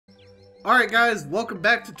Alright guys, welcome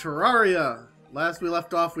back to Terraria! Last we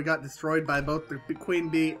left off, we got destroyed by both the queen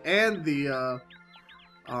bee and the,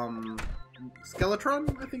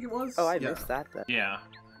 Skeletron, I think it was? Oh, I missed that then. Yeah.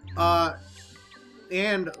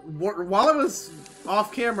 And while I was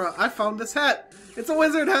off camera, I found this hat! It's a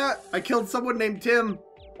wizard hat! I killed someone named Tim.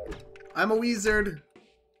 I'm a wizard.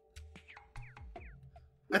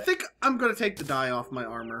 I think I'm gonna take the dye off my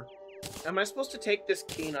armor. Am I supposed to take this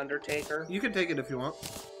Keen Undertaker? You can take it if you want.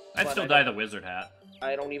 I'd still dye the wizard hat.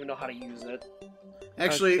 I don't even know how to use it.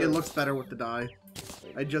 Actually, it looks better with the dye.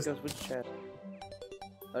 I just... Which chat?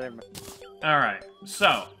 Oh, never mind. Alright,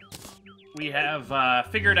 so we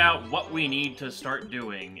have figured out what we need to start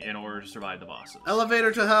doing in order to survive the bosses.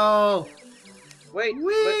 Elevator to hell! Wait,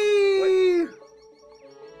 Whee!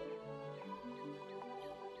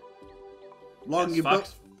 Long you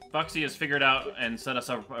built... Foxy has figured out and set us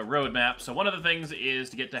up a roadmap. So one of the things is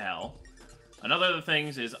to get to hell. Another of the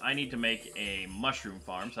things is I need to make a mushroom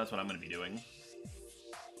farm, so that's what I'm going to be doing.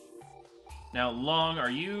 Now, Long,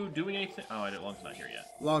 are you doing anything? Oh, Long's not here yet.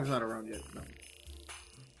 Long's not around yet, no.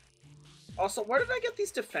 Also, where did I get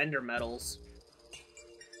these defender medals?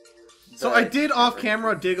 So I did off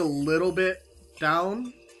camera dig a little bit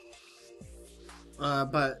down,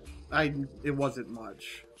 but it wasn't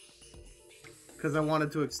much. Because I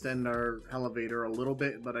wanted to extend our elevator a little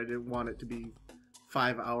bit, but I didn't want it to be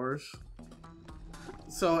 5 hours.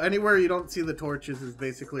 So anywhere you don't see the torches is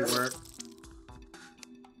basically where...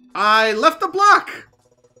 I left the block!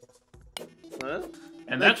 Huh?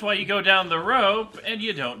 And that's why you go down the rope and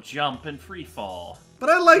you don't jump and free fall. But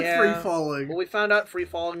I like free falling. Well, we found out free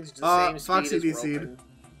falling is the same Foxy speed as DC'd. roping.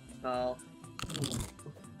 Oh.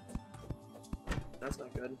 That's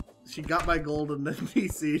not good. She got my gold and then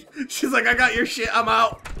DC'd. She's like, I got your shit, I'm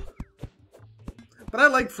out! But I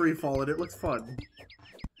like free falling, it looks fun.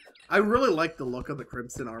 I really like the look of the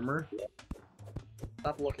crimson armor.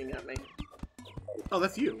 Stop looking at me. Oh,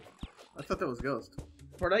 that's you. I thought that was Ghost.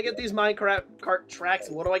 Where do I get these minecart tracks?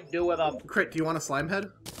 What do I do with them? Crit, do you want a slime head?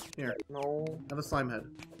 Here, No. have a slime head.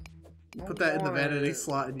 Put that in the vanity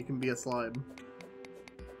slot and you can be a slime.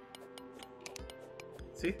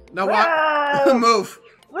 See? Now what? Move!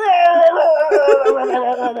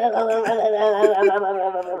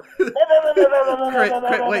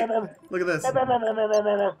 Crit, wait. Look at this.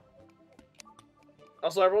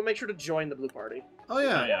 Also, everyone make sure to join the blue party. Oh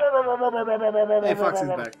yeah. Yeah. Hey, Foxy's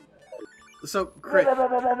back. So, Crit,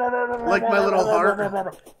 like my little heart.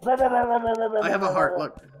 I have a heart,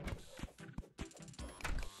 look.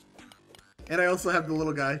 And I also have the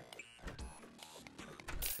little guy.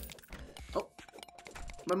 Oh.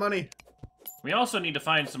 My money. We also need to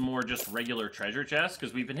find some more just regular treasure chests,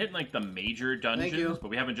 because we've been hitting, like, the major dungeons, but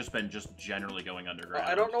we haven't just been generally going underground.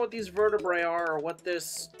 I don't know what these vertebrae are, or what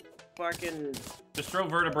this fucking... Just throw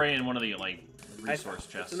vertebrae in one of the, like, resource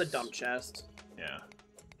chests. It's in the dump chest. Yeah.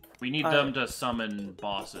 We need them to summon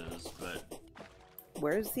bosses, but...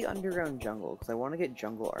 Where's the underground jungle? Because I want to get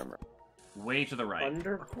jungle armor. Way to the right.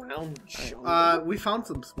 Underground jungle? We found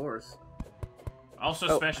some spores. Also,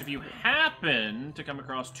 especially if you happen to come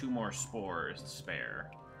across 2 more spores to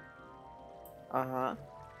spare. Uh-huh.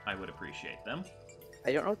 I would appreciate them.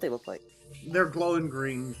 I don't know what they look like. They're glowing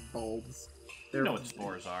green bulbs. You know what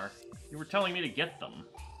spores are. You were telling me to get them.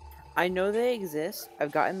 I know they exist.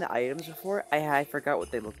 I've gotten the items before. I forgot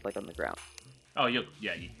what they looked like on the ground. Oh,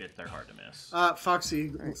 they're hard to miss.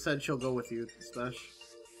 Foxy said she'll go with you, Stash.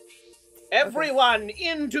 Everyone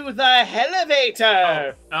into the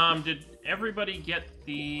elevator! Did everybody get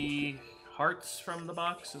the hearts from the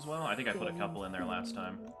box as well? I think I put a couple in there last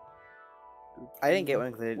time. I didn't get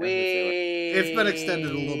one because I didn't know who they It's been extended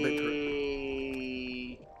a little bit.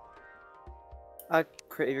 were.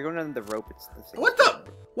 If you're going down the rope, it's the same. What the?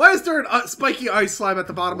 Why is there a spiky ice slime at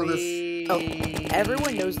the bottom of this? Oh,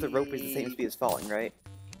 everyone knows the rope is the same speed as falling, right?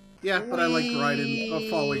 Yeah, but I like riding,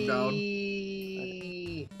 falling down.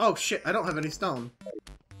 Oh shit, I don't have any stone.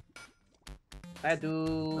 I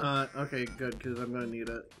do. Okay, good, because I'm gonna need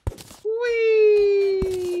it.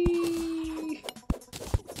 Whee!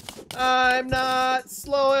 I'm not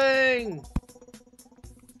slowing!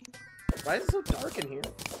 Why is it so dark in here?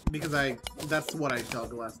 Because that's what I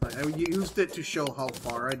dug last night. I used it to show how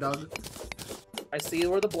far I dug. I see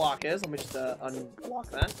where the block is. Let me just unblock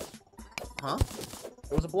that. Huh?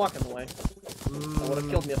 There was a block in the way. That would have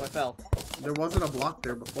killed me if I fell. There wasn't a block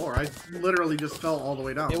there before. I literally just fell all the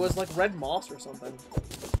way down. It was like red moss or something.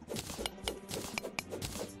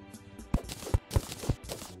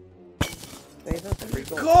 They have free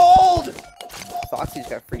gold. Gold! Foxy's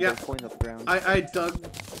got free gold coins off the ground. I dug...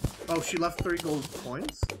 Oh, she left 3 gold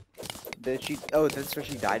coins? Did she? Oh, that's where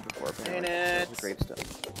she died before. Apparently. Nitz. That's a gravestone.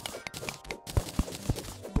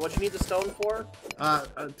 What you need the stone for?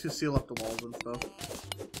 To seal up the walls and stuff.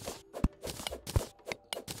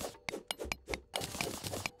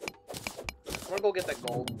 I'm gonna go get that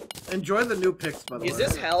gold. Enjoy the new picks, by the way. Is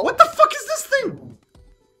this hell? What the fuck is this thing?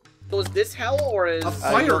 So is this hell or is... A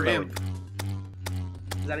fire imp.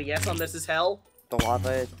 Is that a yes on this is hell? The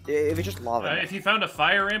lava. If it's just lava. If you found a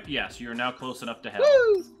fire imp, yes, you're now close enough to hell.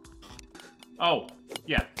 Woo! Oh,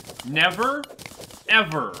 yeah. Never,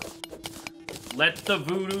 ever let the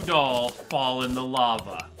voodoo doll fall in the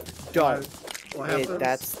lava. Don't. What happens?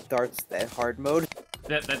 That starts that hard mode.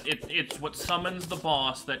 It's what summons the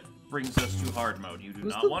boss that brings us to hard mode. You do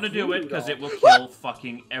Who's not the want to do it voodoo because doll? it will kill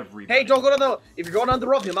fucking everybody. Hey, don't go down the... If you're going down the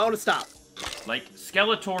rope, you might want to stop. Like,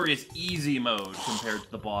 Skeletor is easy mode compared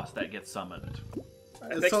to the boss that gets summoned.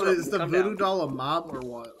 So is the voodoo doll a mob or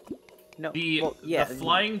what? No. The yeah.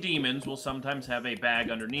 flying demons will sometimes have a bag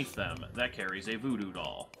underneath them that carries a voodoo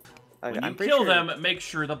doll. Okay, When you I'm pretty kill sure, them, make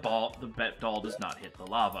sure the doll does not hit the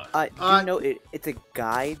lava. you know, it's a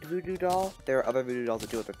guide voodoo doll. There are other voodoo dolls that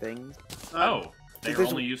do other things. There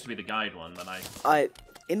there's only used to be the guide one that I...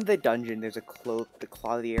 In the dungeon, there's the Claw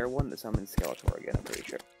of the Air one that summons Skeletor again, I'm pretty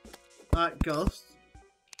sure. Ghost.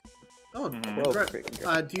 Oh, Rope, great. freaking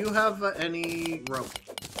great. Do you have any rope?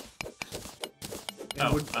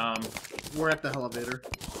 And we're at the elevator.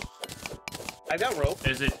 I got rope.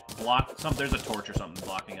 Is it blocked? There's a torch or something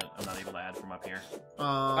blocking it. I'm not able to add from up here.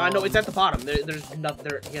 No, it's at the bottom. There's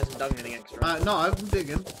nothing. He hasn't done anything extra. No, I'm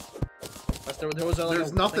digging.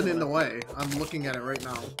 There's nothing in the way. I'm looking at it right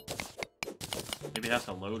now. Maybe it has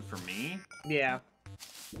to load for me? Yeah.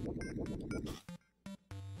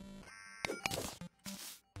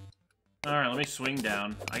 Alright, let me swing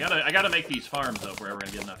down. I gotta make these farms though if we're ever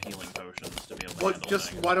gonna get enough healing potions to be able to handle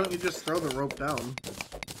things. Why don't you just throw the rope down?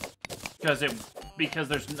 Because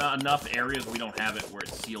there's not enough areas where we don't have it where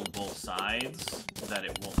it's sealed both sides that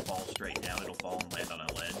it won't fall straight down. It'll fall and land on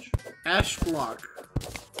a ledge. Ash block.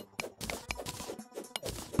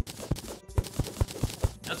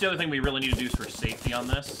 That's the other thing we really need to do for safety on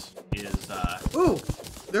this is Ooh!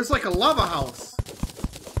 There's like a lava house.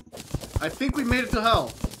 I think we made it to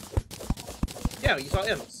hell. Yeah, you saw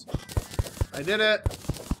imps. I did it.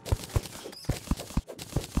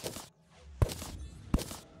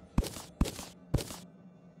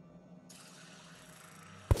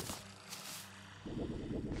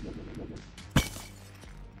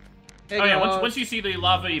 Hey, oh yeah, once you see the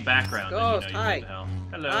lava background, Ghost, then you know hi. you're in hell.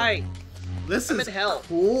 Hello. Hi. This I'm is in hell.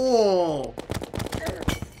 cool.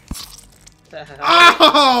 The hell?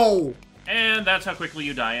 Ow! And that's how quickly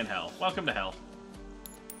you die in hell. Welcome to hell.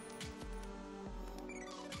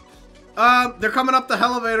 They're coming up the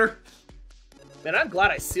elevator. Man, I'm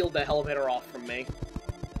glad I sealed the elevator off from me.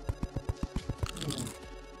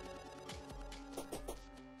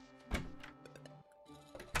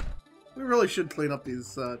 We really should clean up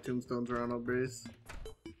these tombstones around our base.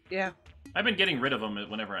 Yeah. I've been getting rid of them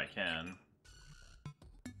whenever I can.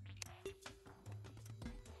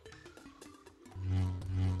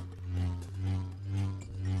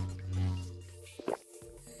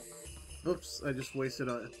 Oops, I just wasted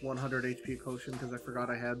a 100 HP potion because I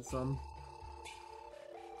forgot I had some.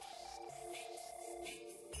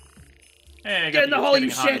 Hey, I Get got in the the hole, you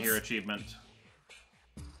Getting Hot in shits! Here achievement.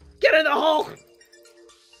 Get in the hole!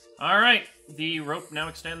 Alright, the rope now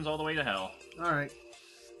extends all the way to hell. Alright.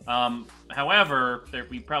 However,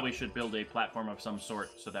 we probably should build a platform of some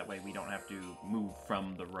sort so that way we don't have to move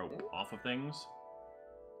from the rope off of things.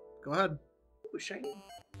 Go ahead. Ooh, shiny.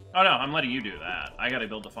 Oh no, I'm letting you do that. I gotta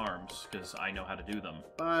build the farms, because I know how to do them.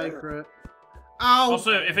 Bye, crit. Ow!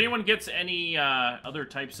 Also, if anyone gets any other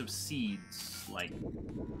types of seeds, like,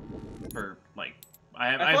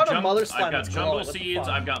 I've got jungle seeds,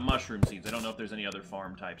 I've got mushroom seeds. I don't know if there's any other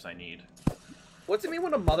farm types I need. What's it mean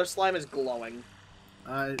when a mother slime is glowing?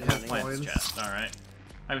 It has Plants coins. chest, alright.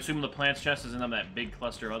 I'm assuming the plants chest is in that big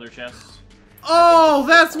cluster of other chests. Oh,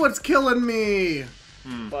 that's what's killing me!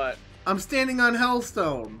 But... I'm standing on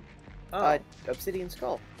Hellstone. Oh. Obsidian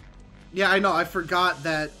Skull. Yeah, I know. I forgot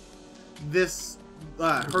that this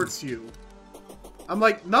hurts you. I'm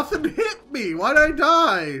like, nothing hit me. Why'd I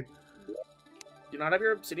die? Do you not have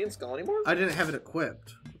your obsidian skull anymore? I didn't have it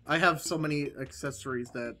equipped. I have so many accessories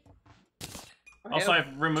that... Also,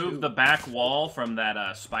 I've removed the back wall from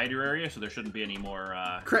that spider area, so there shouldn't be any more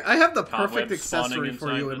I have the perfect cobwebs spawning accessory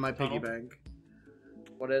for you inside in my the piggy tunnel. bank.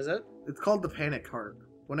 What is it? It's called the panic heart.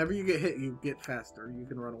 Whenever you get hit, you get faster. You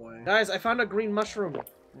can run away. Guys, I found a green mushroom.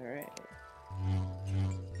 Alright.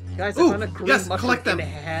 Guys, Ooh, I found a green yes, mushroom collect them. in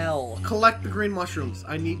hell. Collect the green mushrooms.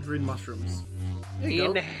 I need green mushrooms. There you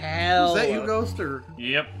In go. hell. Is that you, Ghost, or...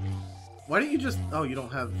 Yep. Why don't you just... Oh, you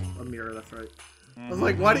don't have a mirror, that's right. I was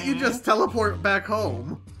like, why don't you just teleport back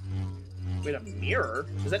home? Wait, a mirror?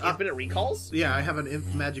 Is that infinite recalls? Yeah, I have an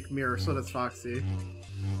magic mirror, so does Foxy.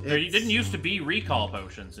 There didn't used to be recall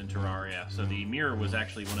potions in Terraria, so the mirror was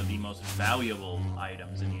actually one of the most valuable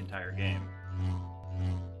items in the entire game.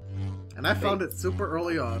 And I found it super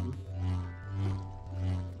early on.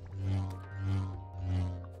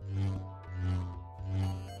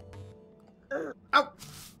 Ow!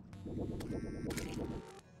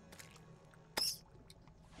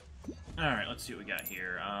 Alright, let's see what we got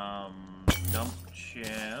here. Dump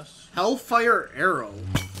chest. Hellfire Arrow.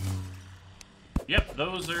 Yep,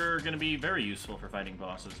 those are going to be very useful for fighting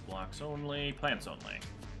bosses. Blocks only, plants only.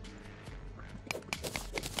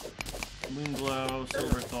 Moonglow,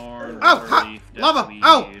 Silverthorn, Ow! Hot! Lava!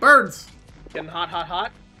 Ow! Birds! Getting hot, hot,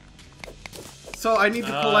 hot. So I need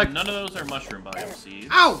to collect... None of those are mushroom biome seeds.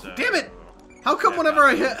 Ow! So... Damn it! How come whenever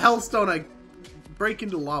I hit Hellstone, I break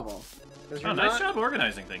into lava? Oh, nice job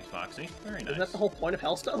organizing things, Foxy. Very nice. Isn't that the whole point of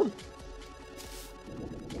Hellstone?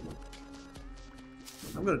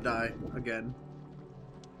 I'm gonna die again.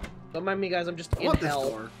 Don't mind me, guys. I'm just I in want this hell.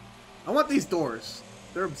 door. I want these doors.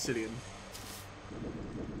 They're obsidian.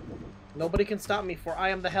 Nobody can stop me, for I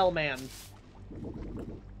am the Hell Man.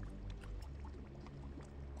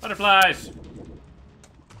 Butterflies!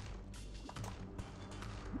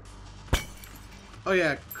 Oh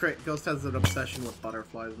yeah, Ghost has an obsession with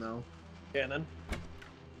butterflies now. Yeah, then.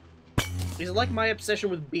 He's like my obsession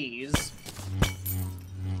with bees.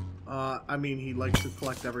 I mean, he likes to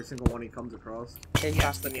collect every single one he comes across. Hey,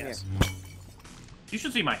 Yes, Foxy, then come yes. You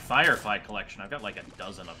should see my Firefly collection. I've got like a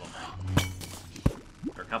dozen of them.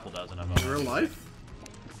 Or a couple dozen of them. In real life?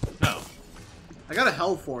 No. I got a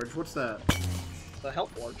Hell Forge. What's that? The Hell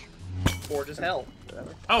Forge. Forge is hell.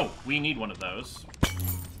 Whatever. Oh, we need one of those.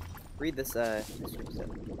 Read this, history set.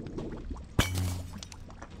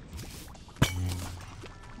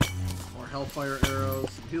 More Hellfire Arrows,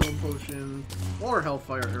 some healing potion, more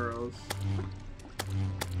Hellfire Arrows.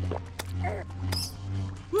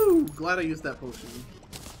 Woo! Glad I used that potion.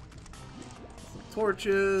 Some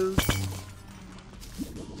torches.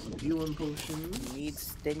 Some healing potion. Need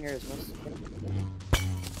stingers.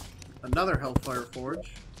 Another Hellfire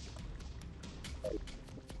Forge.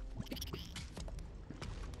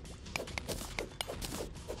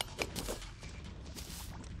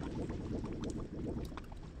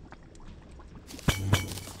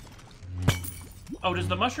 Oh, does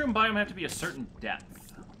the mushroom biome have to be a certain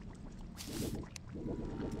depth?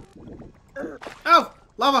 Ow!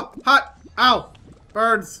 Lava! Hot! Ow!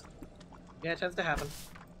 Birds! Yeah, it tends to happen.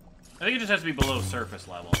 I think it just has to be below surface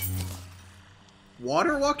level.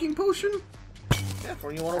 Water walking potion? Yeah, for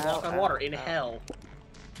when you want to walk on water in hell.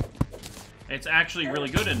 It's actually really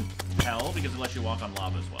good in hell because it lets you walk on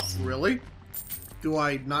lava as well. Really? Do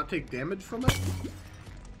I not take damage from it?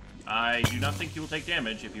 I do not think you will take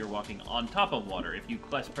damage if you're walking on top of water. If you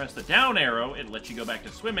press the down arrow, it lets you go back to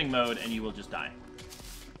swimming mode and you will just die.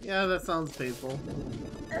 Yeah, that sounds painful.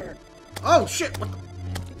 Oh shit! What the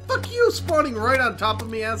fuck you spawning right on top of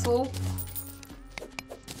me, asshole?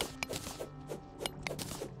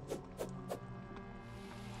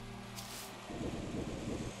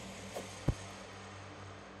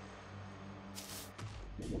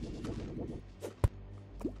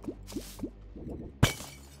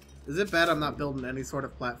 Is it bad I'm not building any sort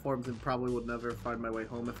of platforms and probably would never find my way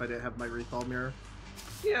home if I didn't have my recall mirror?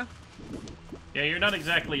 Yeah. Yeah, you're not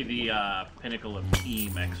exactly the pinnacle of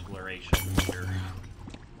team exploration here.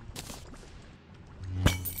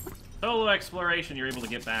 Solo exploration, you're able to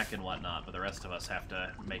get back and whatnot, but the rest of us have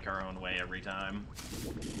to make our own way every time.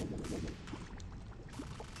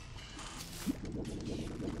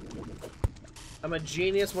 I'm a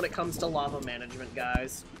genius when it comes to lava management,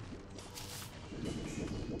 guys.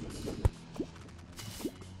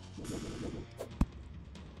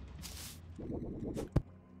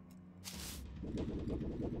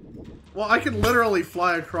 Well, I can literally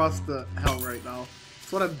fly across the hell right now.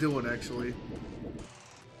 That's what I'm doing, actually.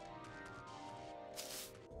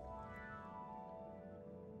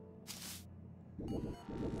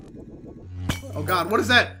 Oh god, what is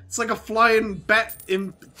that? It's like a flying bat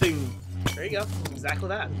imp thing. There you go. Exactly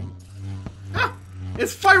that. Ah!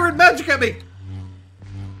 It's firing magic at me!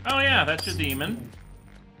 Oh yeah, that's your demon.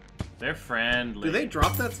 They're friendly. Do they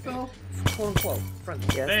drop that spell? Quote unquote. Friendly.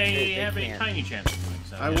 Yes, They have a can. tiny chance of doing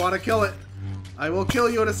so. I yeah. want to kill it. I will kill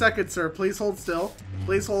you in a second, sir. Please hold still.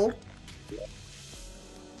 Please hold.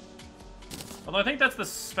 Although I think that's the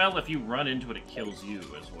spell, if you run into it, it kills you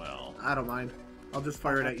as well. I don't mind. I'll just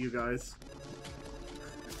fire it at you guys.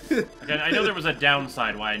 Okay, I know there was a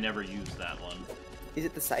downside why I never used that one. Is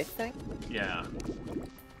it the scythe thing? Yeah.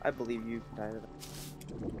 I believe you can die to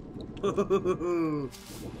that.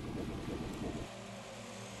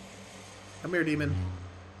 Come here, demon.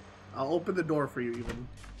 I'll open the door for you, even.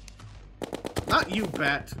 Not you,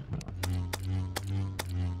 bat.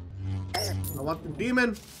 I want the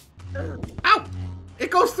demon. Ow! It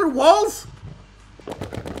goes through walls?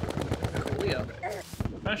 Leo.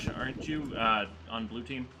 Fesh, aren't you on blue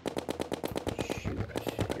team? Shoot,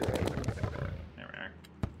 you're right. There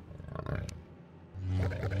we are.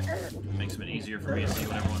 Makes it easier for me to see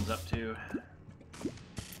what everyone's up to.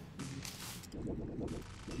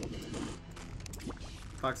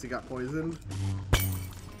 Foxy got poisoned.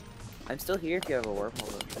 I'm still here if you have a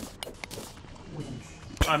wormhole option.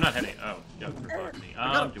 Oh, I'm not heading. Oh, yeah, for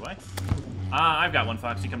Foxy. Do I? I've got one,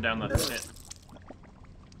 Foxy. Come down the pit.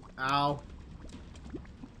 Ow.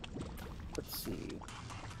 Let's see.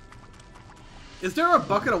 Is there a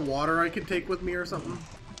bucket of water I can take with me or something?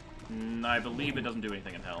 I believe it doesn't do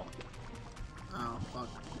anything in hell. Oh, fuck.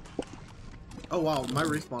 Oh, wow. My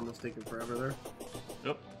respawn was taking forever there.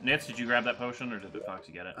 Oh, Nitz, did you grab that potion, or did the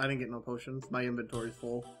Foxy get it? I didn't get no potions. My inventory's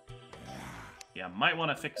full. Yeah, might want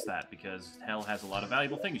to fix that, because hell has a lot of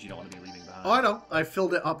valuable things you don't want to be leaving behind. Oh, I know. I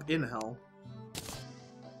filled it up in hell.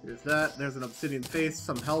 Here's that. There's an obsidian face,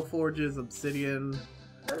 some hell forges, obsidian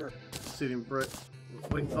brick.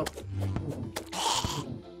 Wait, oh.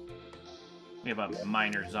 We have a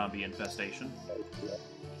minor zombie infestation.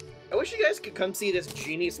 I wish you guys could come see this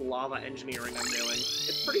genius lava engineering I'm doing.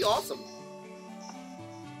 It's pretty awesome.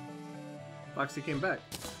 Foxy came back.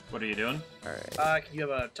 What are you doing? Alright. Can you have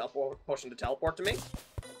a teleport potion to teleport to me?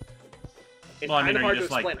 It's Well, I mean, kind of are hard you to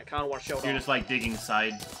just, like- explain. I kind of want to show it You're off. just like digging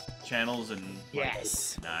side channels and... like-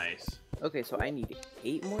 Yes. Nice. Okay, so I need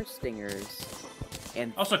 8 more stingers,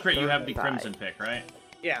 and Also, Crit, you have the 35. Crimson Pick, right?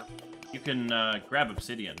 Yeah, You can grab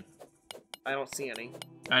Obsidian. I don't see any.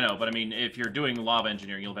 I know, but I mean, if you're doing lava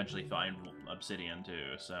engineering, you'll eventually find Obsidian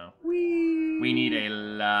too, so... Whee! We need a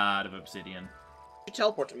lot of Obsidian. You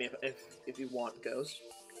teleport to me if you want, Ghost.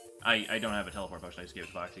 I don't have a teleport potion, I just gave it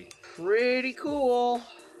to Foxy. Pretty cool.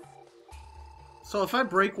 So if I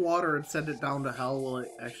break water and send it down to hell, will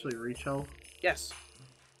it actually reach hell? Yes.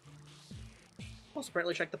 Also,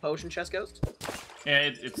 apparently check the potion chest, Ghost. Yeah,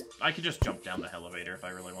 it's... I could just jump down the elevator if I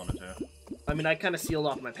really wanted to. I mean, I kind of sealed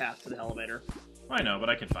off my path to the elevator. I know, but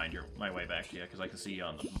I can find my way back to you, because I can see you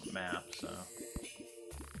on the map, so...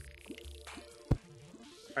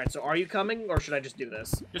 Alright, so are you coming, or should I just do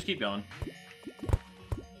this? Just keep going.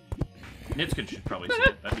 Nitz should probably see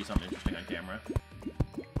it. That'd be something interesting on camera.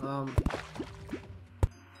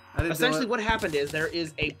 I didn't Essentially, do it. what happened is there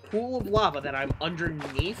is a pool of lava that I'm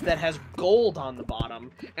underneath that has gold on the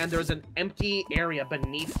bottom, and there's an empty area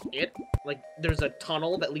beneath it. Like, there's a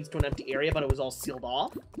tunnel that leads to an empty area, but it was all sealed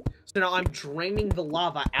off. So now I'm draining the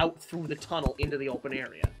lava out through the tunnel into the open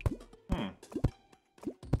area. Hmm.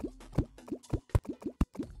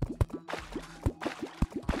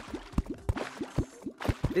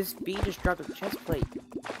 this bee just dropped a chest plate.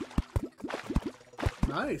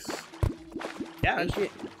 Nice. Yeah,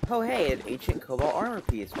 Ancient. Oh hey, an ancient cobalt armor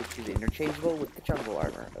piece, which is interchangeable with the jungle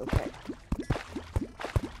armor. Okay.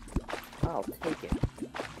 I'll take it.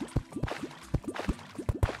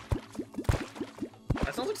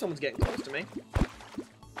 that sounds like someone's getting close to me.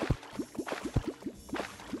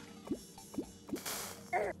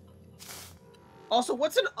 Also,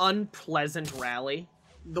 what's an unpleasant rally?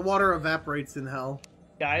 The water evaporates in hell.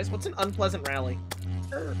 Guys, what's an unpleasant rally?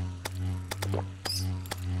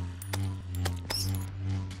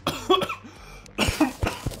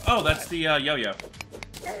 Oh, that's the yo-yo.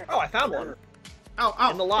 Oh, I found one. Ow,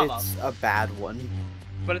 ow! In the lava. It's a bad one.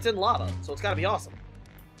 But it's in lava, so it's gotta be awesome.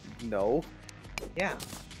 No, Yeah.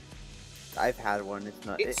 I've had one. It's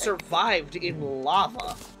not. It survived in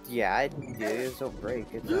lava. Yeah, it don't break.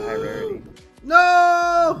 It's a high rarity. No!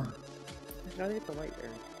 How do I get the light there?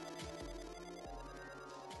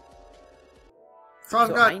 So I've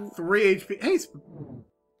So got I- 3 HP. Hey,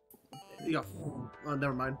 yeah. Oh,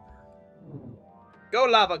 never mind. Go,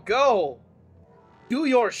 lava, go! Do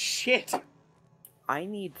your shit! I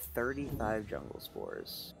need 35 jungle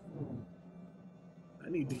spores. I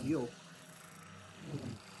need to heal.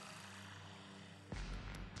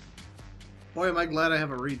 Boy, am I glad I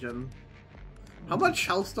have a regen. How much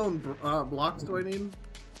hellstone blocks do I need?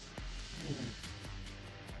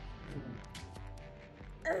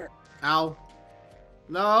 Ow.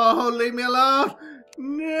 No, leave me alone!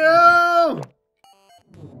 No!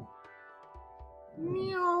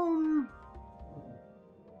 Meow.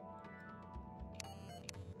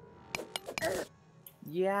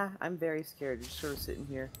 Yeah, I'm very scared. Just sort of sitting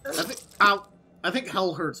here. I think, ow. I think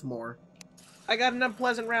hell hurts more. I got an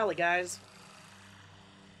unpleasant rally, guys.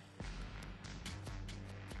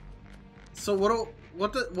 So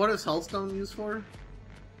what is Hellstone used for?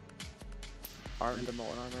 Arm the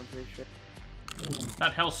molten armor, I'm pretty sure.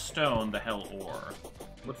 Not hell stone, the hell ore.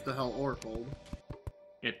 What's the hell ore called?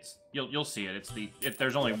 It's you'll see it.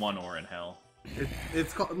 There's only one ore in hell. It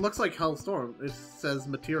looks like Hellstorm. It says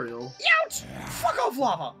material. Ouch! Fuck off,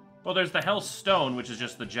 lava! Well, there's the hell stone, which is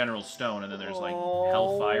just the general stone, and then there's like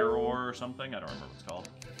hellfire ore or something. I don't remember what it's called.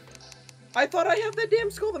 I thought I have that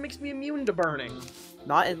damn skull that makes me immune to burning.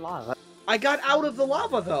 Not in lava. I got out of the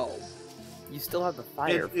lava though. You still have the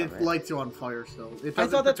fire from It lights you on fire still. It I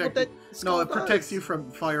doesn't thought that's what protect that you. skull No, it protects does. you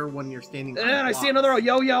from fire when you're standing on And I blocks. see another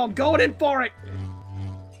yo-yo. I'm going in for it.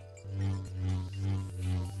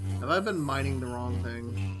 Have I been mining the wrong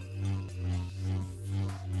thing?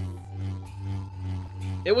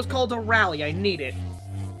 It was called a rally. I need it.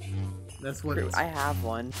 That's what True, it's... I have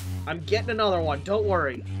one. I'm getting another one. Don't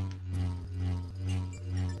worry.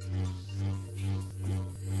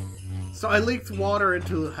 So I leaked water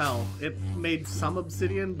into hell. It made some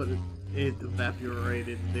obsidian, but it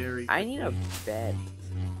evaporated very I need a bed.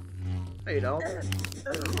 There you go.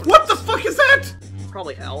 What the fuck is that?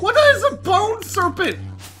 Probably hell. What is a bone serpent?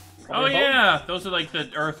 Oh yeah, those are like the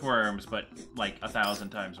earthworms, but like 1,000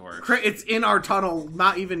 times worse. Crit, it's in our tunnel,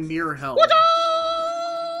 not even near hell. What?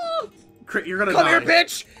 Crit, you're gonna Come die. here,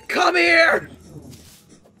 bitch! Come here!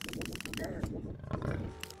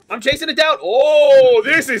 I'm chasing it down. Oh,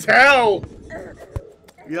 this is hell!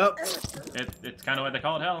 Yep. It's kind of what they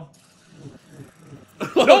call it hell.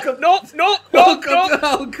 Nope, nope, nope, Welcome nope, to nope.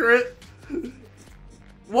 hell, Crit.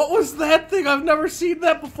 What was that thing? I've never seen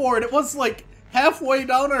that before, and it was like halfway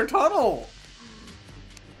down our tunnel.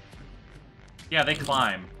 Yeah, they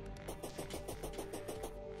climb.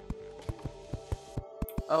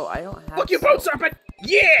 Oh, I don't have. Fuck you, bone serpent!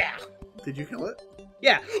 Yeah! Did you kill it?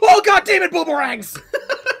 Yeah. Oh, god damn it, boomerangs!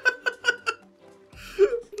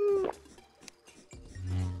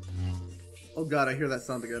 Oh god, I hear that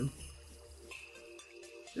sound again.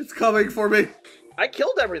 It's coming for me. I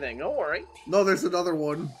killed everything, don't worry. No, there's another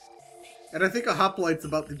one. And I think a hoplight's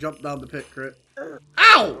about to jump down the pit, Crit.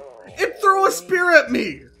 Ow! It threw a spear at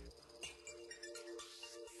me!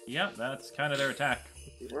 Yeah, that's kind of their attack.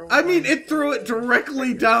 I mean, it threw it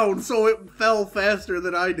directly down, so it fell faster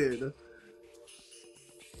than I did.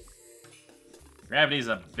 Gravity's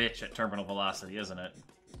a bitch at terminal velocity, isn't it?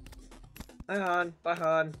 Bye, hon. Bye,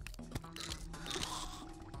 hon.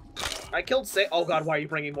 I killed Oh god, why are you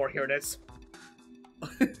bringing more? Here it is.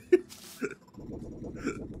 No,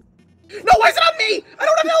 why is it on me? I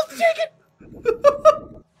don't have health to take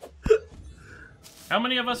it! How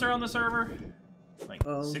many of us are on the server? Like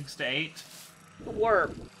 6 to 8? The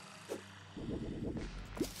worm.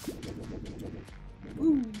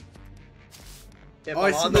 Ooh. If Oh, I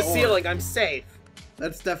I'm see on the the ore. ceiling, I'm safe.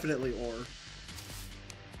 That's definitely ore.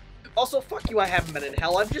 Also, fuck you, I haven't been in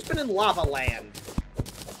hell. I've just been in lava land.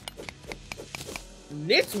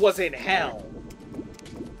 Nitz was in hell.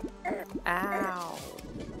 Ow.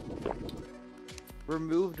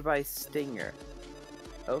 Removed by Stinger.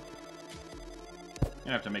 Oh. You're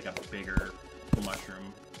gonna have to make a bigger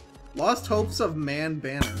mushroom. Lost Hopes of Man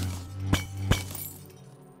Banner.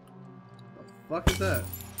 What the fuck is that?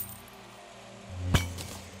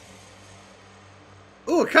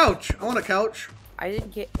 Ooh, a couch! I want a couch. I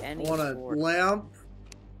didn't get any. I want a sword. lamp.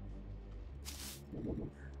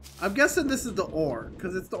 I'm guessing this is the ore,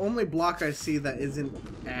 because it's the only block I see that isn't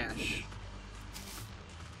ash.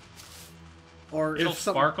 Or It'll if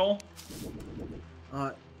some... sparkle?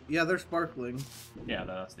 Yeah, they're sparkling. Yeah,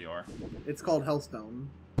 that's the ore. It's called Hellstone.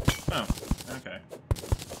 Oh, okay.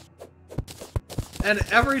 And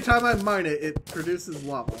every time I mine it, it produces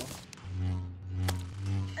lava.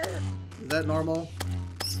 Is that normal?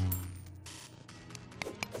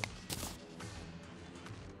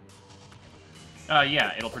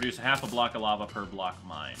 Yeah, it'll produce half a block of lava per block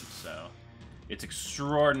mined, so it's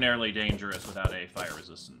extraordinarily dangerous without a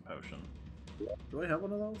fire-resistant potion. Do I have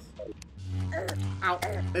one of those? Ow.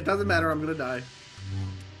 It doesn't matter, I'm gonna die.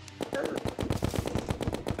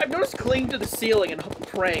 I've noticed clinging to the ceiling and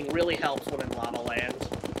praying really helps when in lava land.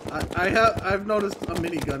 I've noticed a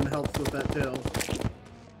minigun helps with that too.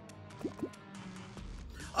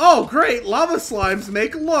 Oh, great! Lava slimes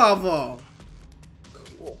make lava!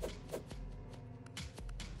 Cool.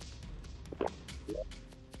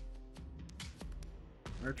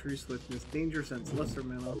 Archery swiftness, danger sense, lesser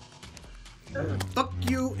mana. Fuck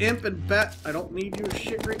you, imp and bat! I don't need your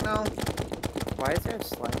shit right now. Why is there a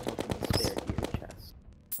slime spare to your chest?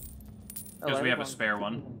 Oh, Because I we have a one. spare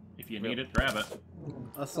one. If you need it, grab it.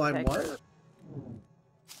 A slime Okay. what?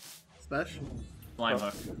 special? Slime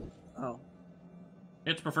hook. Oh.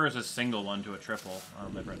 It prefers a single one to a triple. I'll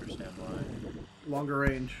never understand why. Longer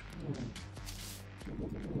range.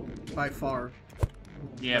 By far.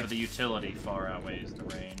 Yeah, but the utility far outweighs the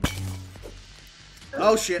range.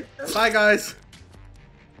 Oh shit. Bye, guys.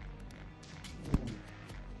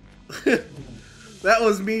 That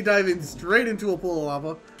was me diving straight into a pool of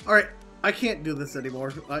lava. Alright, I can't do this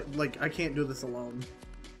anymore. I can't do this alone.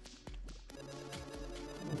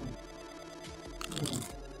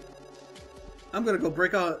 I'm gonna go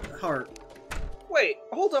break a heart. Wait,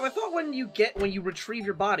 hold up. I thought when you retrieve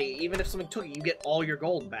your body, even if someone took it, you get all your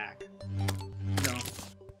gold back. No.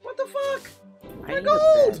 What the fuck? I My need a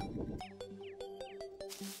gold! bed.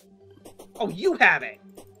 Oh, you have it!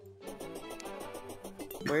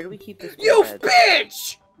 Where do we keep this You bed?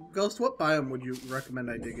 bitch! Ghost, what biome would you recommend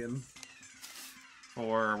I dig in?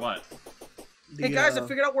 For what? The, Hey guys, I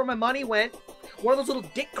figured out where my money went. One of those little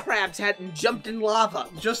dick crabs had and jumped in lava.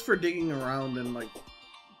 Just for digging around and like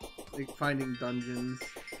finding dungeons.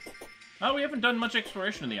 Oh, we haven't done much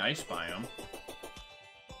exploration in the ice biome.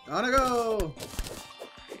 Gotta go!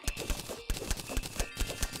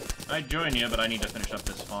 I'd join you, but I need to finish up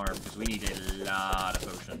this farm because we need a lot of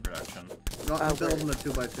potion production. No, I'm where? building a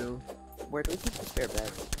 2x2. Where do we keep the spare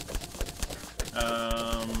bed?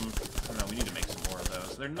 I don't know, we need to make some more of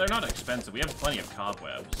those. They're not expensive. We have plenty of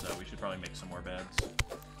cobwebs, so we should probably make some more beds.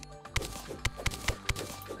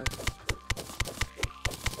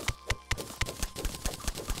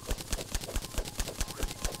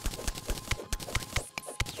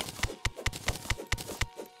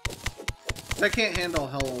 I can't handle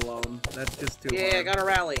hell alone. That's just too hard. Yeah, I gotta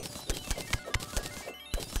rally.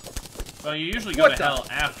 Well, you usually go What to the- hell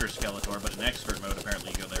after Skeletor, but in expert mode,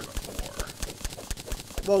 apparently you go there before.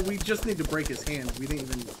 Well, we just need to break his hand. We didn't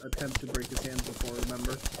even attempt to break his hand before,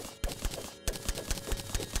 remember?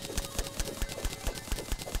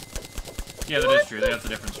 Yeah, that is true. That's a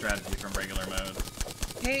different strategy from regular mode.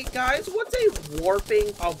 Hey guys, what's a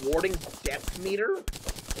warding depth meter?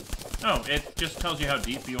 Oh, it just tells you how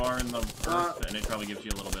deep you are in the earth, and it probably gives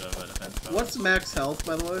you a little bit of a defense bonus. What's max health,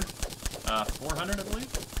 by the way? 400, I believe?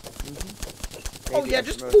 Oh Maybe yeah, I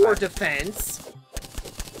just should 4 move back. defense.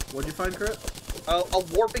 What'd you find, Crit? A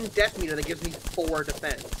warping depth meter that gives me 4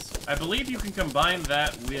 defense. I believe you can combine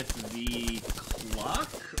that with the clock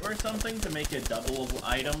or something to make a double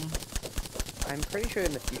item. I'm pretty sure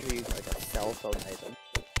in the future you can like a cell phone item.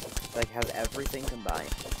 Like has everything combined.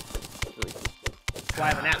 It's really cool. So I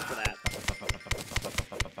have an app for that.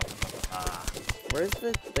 Where's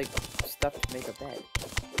the like stuff to make a bed?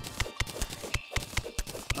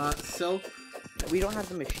 Silk. We don't have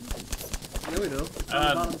the machines. Yeah, we do. It's on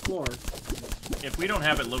the bottom floor. If we don't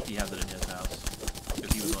have it, Loki has it in his house.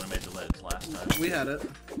 Because he was the one who made the lids last time. We had it.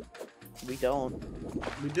 We don't.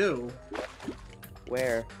 We do.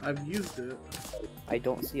 Where? I've used it. I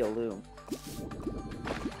don't see a loom.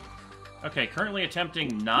 Okay, currently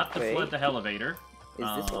attempting not to Wait. flood the elevator. Is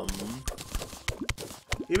this a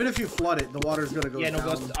Even if you flood it, the water's gonna go Yeah, no, down.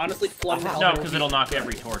 Ghost, honestly, flooding the No, No, hell because it'll knock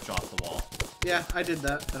every torch off the wall. Yeah, I did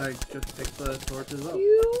that, and I just picked the torches up.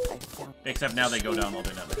 I found Except now they go down while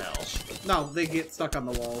they're down the hell. No, they get stuck on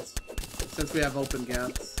the walls. Since we have open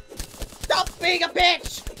gaps. Stop being a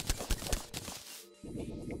bitch!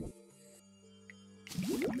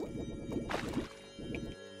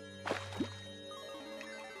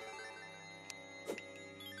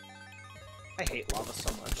 I hate lava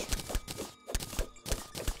so much.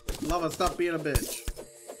 Lava, stop being a bitch.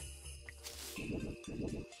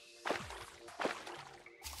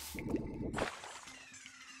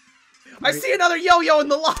 I see another yo-yo in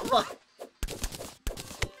the lava!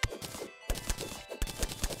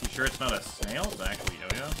 You sure it's not a snail? It's actually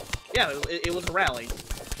yo-yo? Yeah, it was a rally.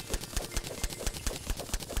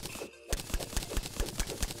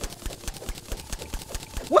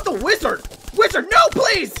 What the wizard? Wizard, no,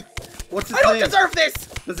 please! What's his I don't name? deserve this!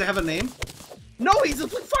 Does it have a name? No, he's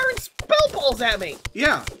just firing spell balls at me!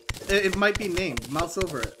 Yeah, it might be named. Mouse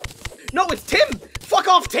over it. No, it's Tim! Fuck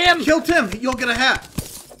off, Tim! Kill Tim! You'll get a hat!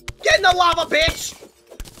 Get in the lava, bitch!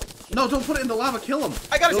 No, don't put it in the lava. Kill him.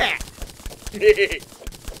 I got his Go- hat!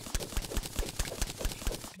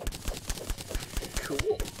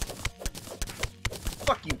 Cool.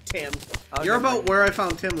 Fuck you, Tim. Oh, You're never about mind. where I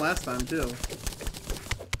found Tim last time, too.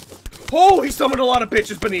 Oh, he summoned a lot of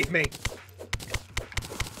bitches beneath me!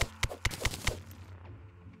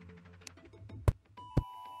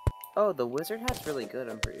 Oh, the wizard hat's really good,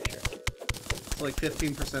 I'm pretty sure. It's like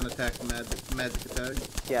 15% attack, magic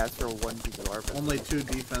attack. Yeah, it's for one piece of armor. Only 2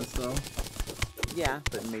 defense, though. Yeah,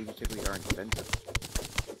 but mages typically aren't defensive.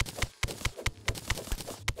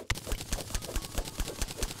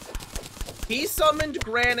 He summoned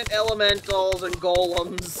granite elementals and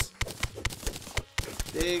golems.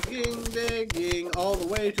 Digging all the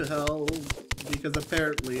way to hell. Because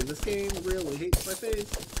apparently this game really hates my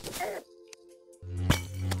face.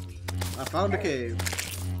 I found a cave.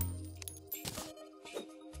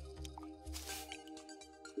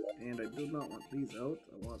 And I do not want these out.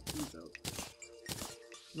 I want these out.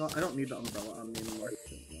 No, I don't need the umbrella on me anymore.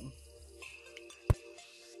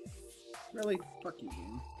 Really? Fuck you,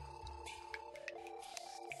 game.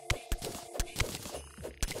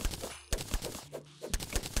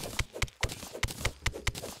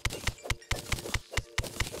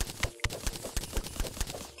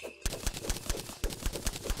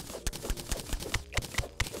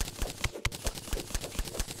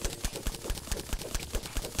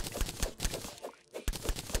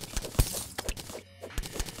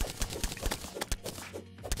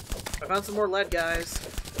 I found some more lead, guys.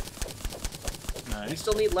 Nice. You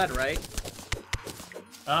still need lead, right?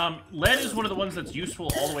 Lead is one of the ones that's useful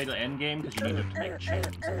all the way to the end game because you need it to make chains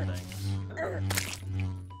and things.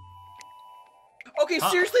 Okay,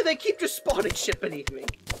 seriously, they keep just spawning shit beneath me.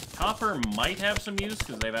 Copper might have some use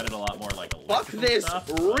because they've added a lot more like Fuck electrical this stuff.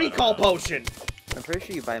 recall potion. I'm pretty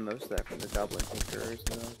sure you buy most of that from the Goblin Tinker or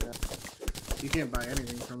something like that. You can't buy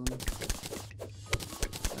anything from them.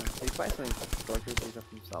 So you buy something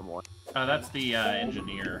from someone. That's the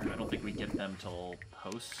engineer. I don't think we get them till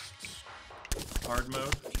post hard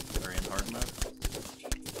mode or in hard mode.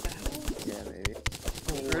 Yeah,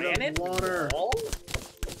 maybe. Granite water. wall?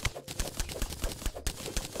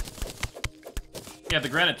 Yeah, the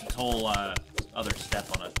granite's a whole other step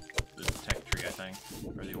on the tech tree, I think,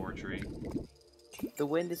 or the ore tree. The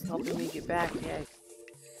wind is helping me get back, yay.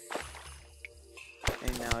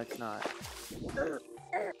 And now it's not.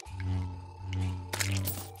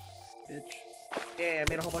 Bitch. Yeah, I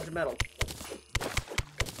made a whole bunch of metal.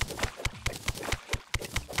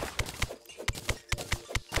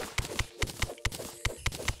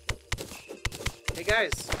 Hey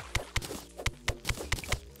guys.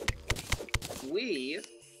 We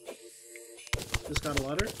Just got a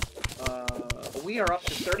letter? we are up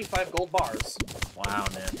to 35 gold bars. Wow,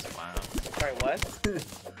 Nitz, wow. Sorry, what?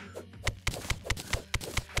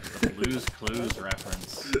 Blue's Clues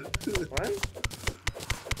reference. What?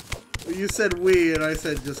 You said we, and I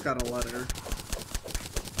said just got a letter.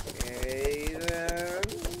 Okay, then.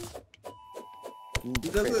 He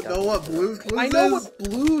doesn't know what Blue's Clues I know is? what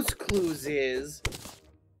Blue's Clues is.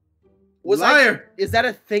 Liar! Is that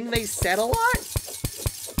a thing they said a lot?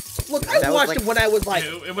 Look, That I was watched like- it when I was like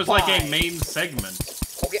It was 5. like a main segment.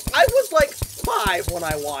 Okay, I was like 5 when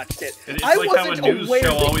I watched it. It's I like how a wasn't news aware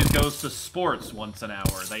show that- always goes to sports once an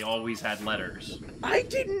hour. They always had letters. I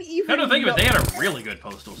didn't even Come to think of know... it, they had a really good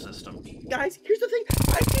postal system. Guys, here's the thing.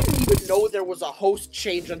 I didn't even know there was a host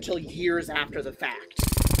change until years after the fact.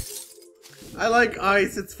 I like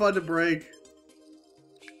ice, it's fun to break.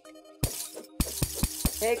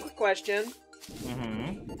 Hey, quick question.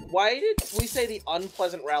 Mm-hmm. Why did we say the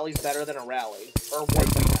unpleasant rally is better than a rally? Or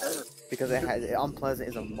what? Because it has unpleasant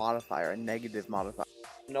is a modifier, a negative modifier.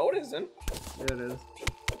 No, it isn't. Yeah, it is.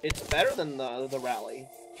 It's better than the rally.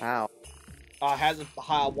 How? Has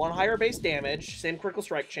one higher base damage, same critical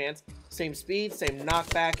strike chance, same speed, same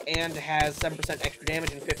knockback, and has 7% extra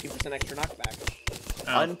damage and 15% extra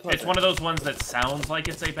knockback. It's one of those ones that sounds like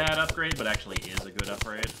it's a bad upgrade, but actually is a good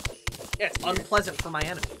upgrade. Yeah, it's unpleasant for my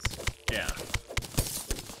enemies. Yeah.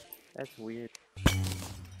 That's weird.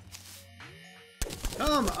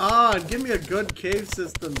 Come on, give me a good cave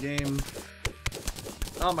system game.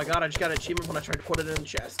 Oh my god, I just got an achievement when I tried to put it in the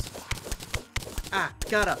chest. Ah,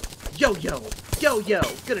 got a yo-yo, yo-yo,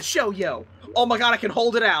 gonna show yo. Oh my god, I can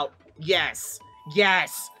hold it out. Yes,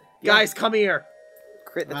 yes. Yeah. Guys, come here.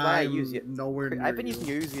 Crit, that's why I I'm use it. nowhere near I've been you. using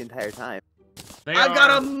Yuzi the entire time. I've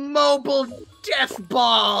got a mobile death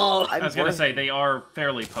ball. I was gonna say, they are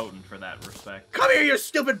fairly potent for that respect. Come here, you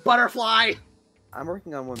stupid butterfly. I'm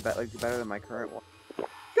working on one better than my current one.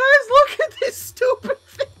 Guys, look at this stupid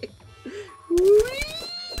thing. Whee!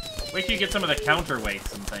 Wait till you get some of the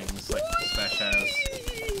counterweights and things like Spesh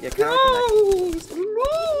has. Yeah, kind of like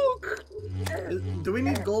Look! Do we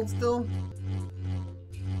need gold still?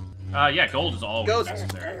 Yeah, gold is always Ghost,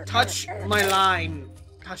 necessary. touch my line.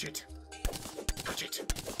 Touch it. Touch it.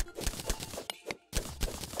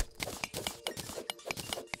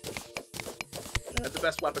 That's the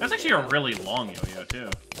best weapon. That's actually a really long yo-yo, too.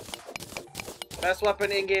 Best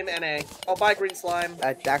weapon in-game NA. Oh, bye, green slime.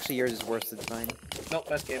 actually, yours is worse than mine. Nope,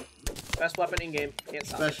 best game. Best weapon in-game. Can't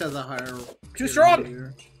stop. Spesh has a higher... Too strong!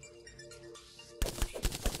 Here.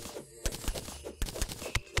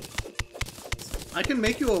 I can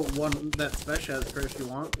make you a one that special has if you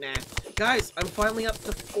want. Nah. Guys, I'm finally up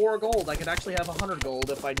to 4 gold. I could actually have 100 gold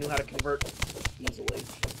if I knew how to convert easily.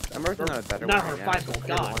 I'm working on a better not one. for Right 5 gold,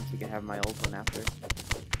 now. God. Once you can have my old one after.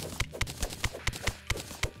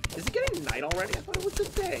 Is it getting night already? I thought it was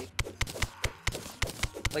just day.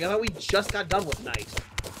 Like, I thought we just got done with night.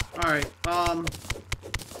 Alright,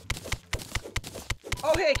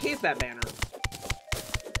 Oh, hey, cave bat banner.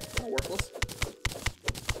 Oh, worthless.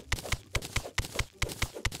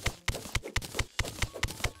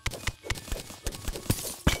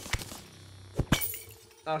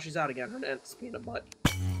 Oh, she's out again. Her net's being a butt.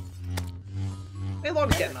 Hey,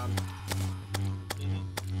 Log's getting on.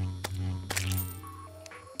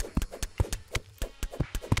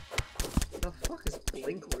 The fuck is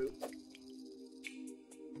Blink Root?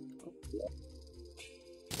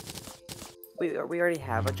 We already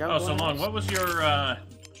have a jungle. Oh, so in long. ours? What was your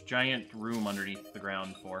giant room underneath the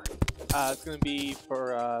ground for? It's gonna be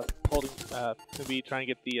for holding. Gonna be trying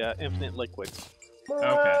to get the infinite liquids.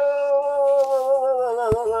 Okay.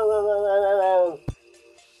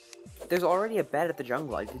 There's already a bed at the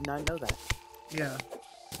jungle. I did not know that. yeah.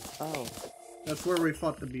 Oh, That's where we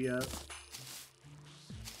fought the bee at.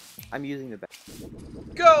 I'm using the bed.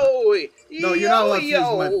 Go! No, you're not allowed to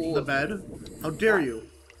use the bed. How dare you?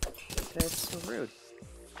 That's so rude.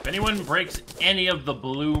 If anyone breaks any of the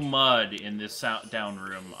blue mud in this down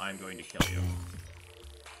room, I'm going to kill you.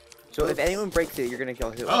 So if anyone breaks it, you're gonna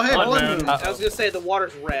kill who? Oh, hey, Blood Blood Moon. Moon. I was gonna say the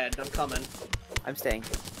water's red. I'm coming. I'm staying.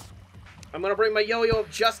 I'm gonna bring my yo-yo of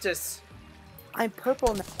justice. I'm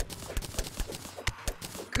purple now.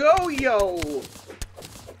 Go, yo!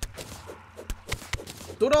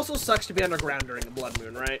 So it also sucks to be underground during a blood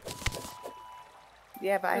moon, right?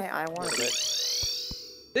 Yeah, but I wanted it.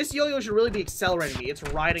 This yo-yo should really be accelerating me. It's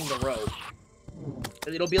riding the rope.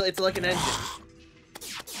 It's like an engine.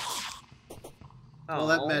 Well,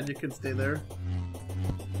 that magic can stay there.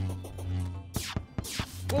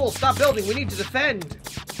 Cool, stop building. We need to defend.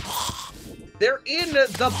 They're in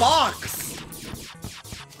the box.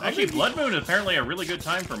 Actually, Blood Moon is apparently a really good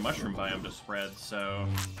time for mushroom biome to spread, so...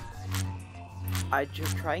 I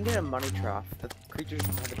just try and get a money trough. The creatures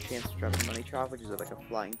have a chance to drop a money trough, which is like a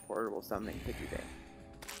flying portable summoning piggy bank.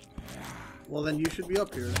 Well, then you should be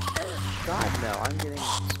up here. God, no, I'm getting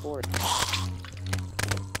scored.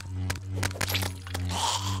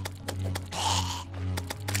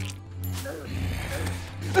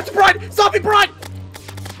 It's the bride! Zombie bride!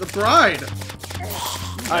 The bride!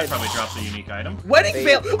 That probably drops a unique item. Wedding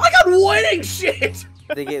veil! I got wedding shit!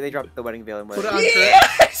 They dropped the wedding veil and Put it wedding. on,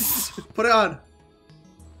 Yes! Put it on.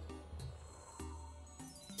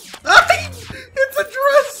 It's a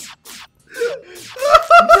dress!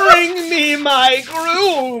 Bring me my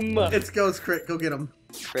groom! It's Ghost Crit. Go get him.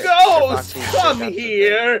 Ghost, come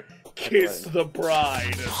here! Kiss the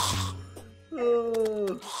bride.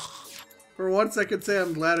 For once, I could say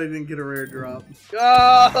I'm glad I didn't get a rare drop.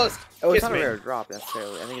 Ghost, Oh, it's kiss not a me. rare drop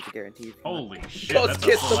necessarily. I think it's a guaranteed. Holy shit, Ghost, that's a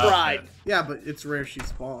kiss the full bride. outfit. Yeah, but it's rare she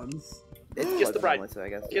spawns. It's Kiss the blood bride. only, so I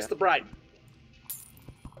guess. Kiss the bride.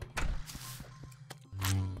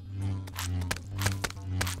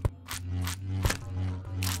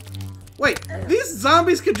 Wait, these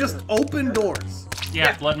zombies could just open doors.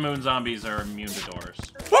 Yeah, Blood Moon zombies are immune to doors.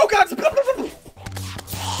 Oh god!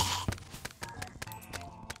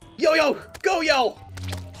 Yo yo! Go yo!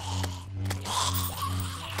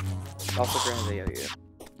 Also granted,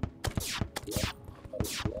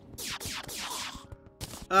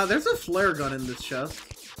 yo-yo. There's a flare gun in this chest.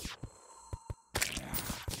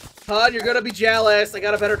 Hun, you're gonna be jealous. I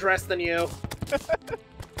got a better dress than you.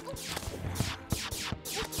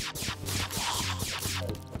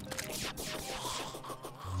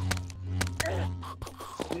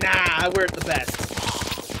 Nah, I wear it the best.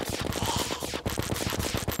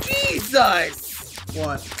 Jesus!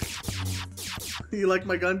 What? You like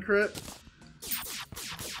my gun crit?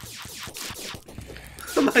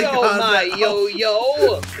 Oh my Yo, god, my that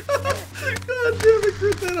yo-yo! outfit. God damn it,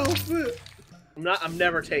 crit that outfit. I'm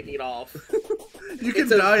never taking it off. You can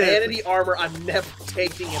It's a dye vanity it. armor, I'm never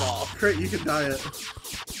taking it off. Crit, you can dye it.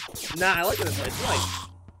 Nah, I like it this way. It's nice.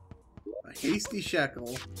 A hasty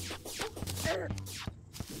shackle.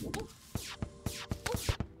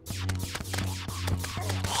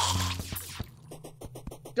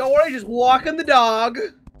 Don't worry, just walking the dog.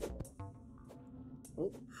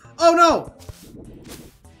 Oh no!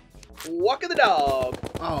 Walking the dog.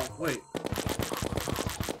 Oh, wait.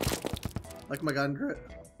 Like my gun crit?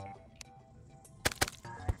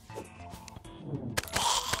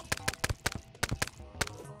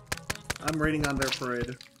 I'm raining on their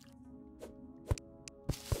parade.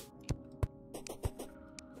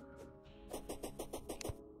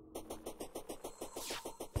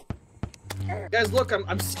 guys look,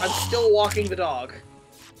 I'm still walking the dog.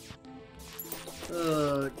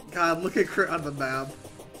 God, look at Crit on the map.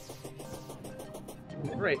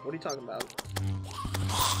 Great, what are you talking about?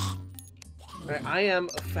 Alright, I am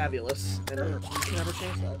fabulous, and you can never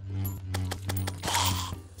change that.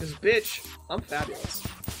 Because, bitch, I'm fabulous.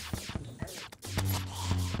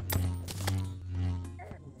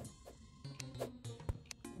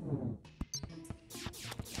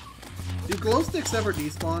 Do glow sticks ever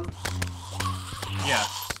despawn? Yeah.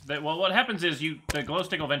 Well, what happens is the glow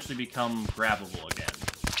stick will eventually become grabbable again.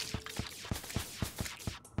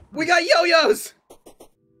 We got yo-yos!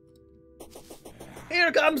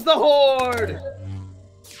 Here comes the horde!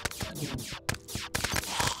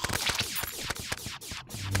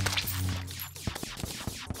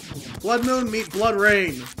 Blood Moon meet Blood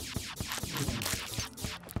Rain.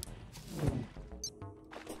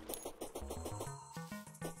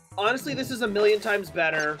 Honestly, this is a million times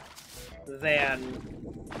better than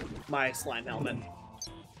my slime helmet.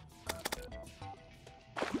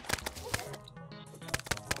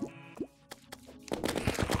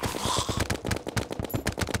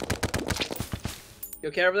 You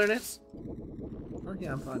okay over there, Nitz? Oh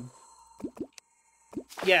yeah, I'm fine.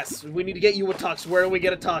 Yes, we need to get you a tux. Where do we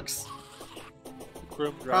get a tux?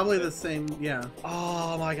 Groom Probably dropped the same, yeah.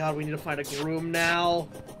 Oh my god, we need to find a groom now.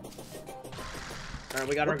 Alright,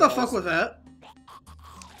 we got our What the gloves. fuck was that?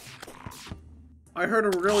 I heard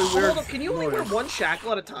a really Oh, weird hold up, can you only wear noise. one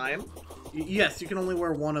shackle at a time? Yes, you can only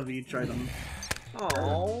wear one of each item.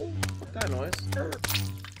 Oh, that noise.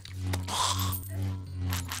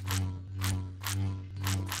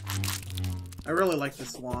 I really like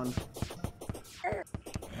this wand.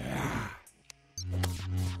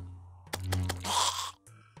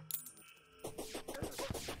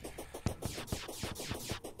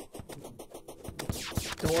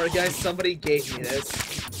 Don't worry, guys, somebody gave me this.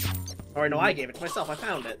 Or no, I gave it to myself. I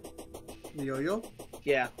found it. The yo-yo?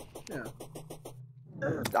 Yeah. Yeah.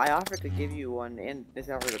 I offered to give you one, and this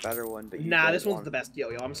offered a better one, but you Nah, don't this one's want- the best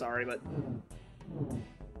yo-yo. I'm sorry, but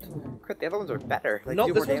Crit, the other ones are better. Like, nope,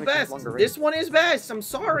 do this more one's damage, have best. longer This range. one is best. I'm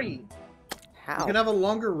sorry. How? You can have a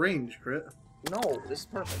longer range, Crit. No, this is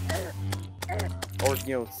perfect. Or,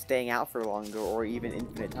 you know, staying out for longer, or even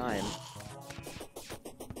infinite time.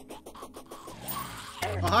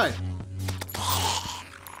 Oh, hi.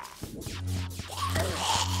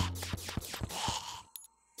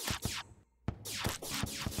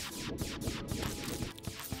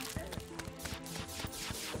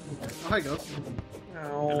 Oh, hi, Ghost.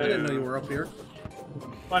 No. I didn't know you were up here.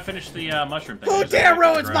 Well, I finished the mushroom thing. Who Just dare like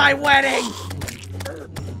ruins the my ground. wedding?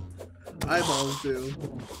 Eyeballs do.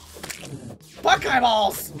 Fuck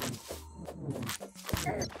eyeballs!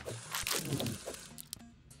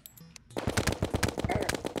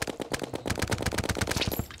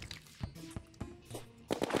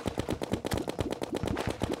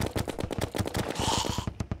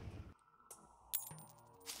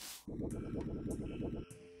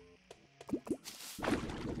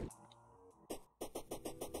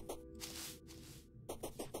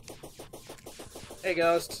 Hey,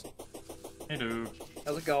 Ghost. Hey, dude.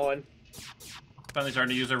 How's it going? Finally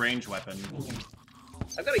starting to use a ranged weapon.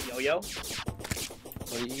 I've got a yo-yo.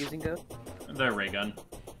 What are you using, Go? The ray gun.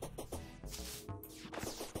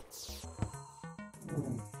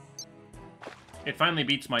 It finally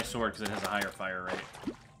beats my sword because it has a higher fire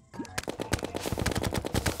rate.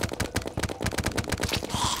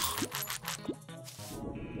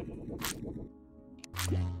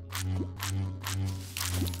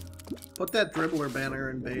 Put that dribbler banner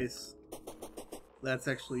in base. That's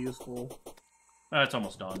actually useful. It's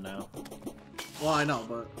almost dawn now. Well, I know,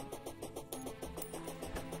 but...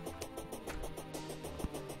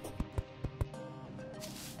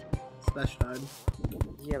 Special time.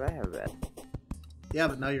 Yeah, but I have that. Yeah,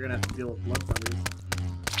 but now you're gonna have to deal with blood feathers.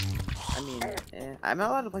 I mean, I'm not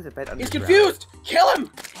allowed to place a bed under He's confused! Kill him!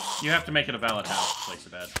 You have to make it a valid house to place a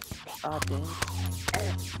bed. Oh,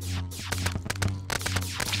 dang.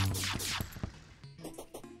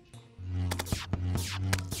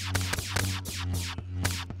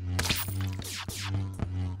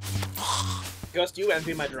 Ghost, you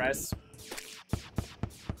envy my dress.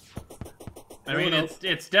 I mean, Everyone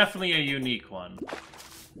it's definitely a unique one.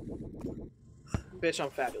 Bitch, I'm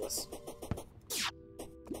fabulous.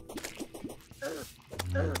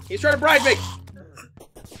 He's trying to bribe me!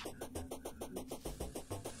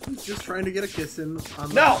 He's just trying to get a kiss in on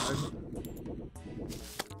the No! side.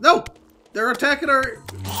 No! They're attacking our...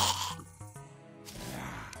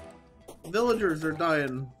 Villagers are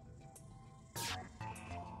dying.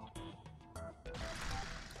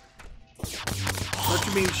 What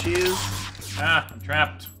you mean she is? Ah, I'm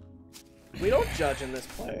trapped. We don't judge in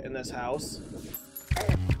this house.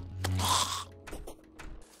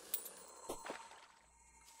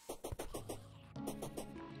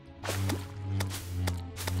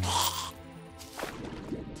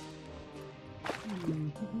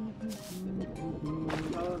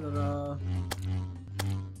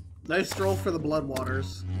 Nice stroll for the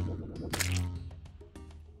Bloodwaters.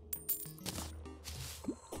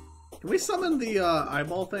 Can we summon the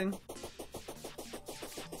eyeball thing?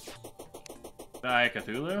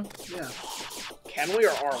 Cthulhu? Yeah. Can we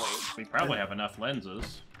or are we? We probably have enough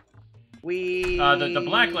lenses. We... The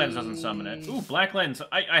black lens doesn't summon it. Ooh, black lens.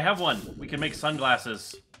 I have one. We can make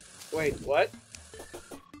sunglasses. Wait, what?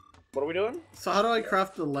 What are we doing? So how do I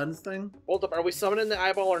craft the lens thing? Hold up, are we summoning the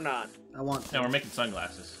eyeball or not? I want to. No, we're making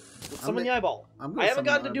sunglasses. Let's summon the eyeball. I haven't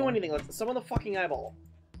gotten to do anything. Let's summon the fucking eyeball.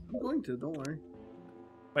 I'm going to, don't worry.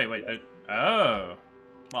 Wait. Oh.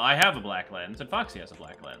 Well, I have a black lens, and Foxy has a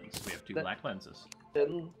black lens. We have two black lenses.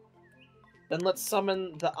 Then let's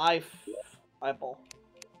summon the eyeball.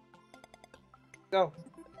 Go.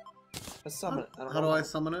 Let's summon it. How do I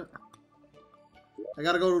summon it? I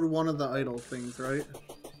gotta go to one of the idol things, right?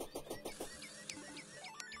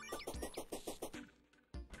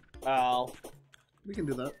 Oh. We can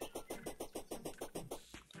do that.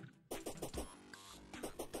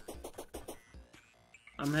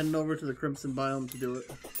 I'm heading over to the Crimson Biome to do it.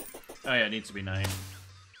 Oh yeah, it needs to be 9.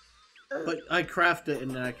 But I craft it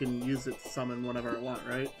and then I can use it to summon whatever I want,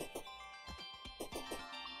 right?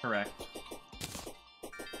 Correct.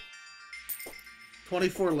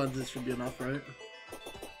 24 lenses should be enough, right?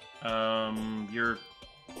 You're...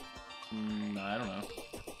 I don't know.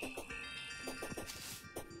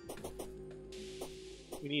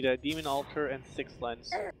 We need a demon altar and 6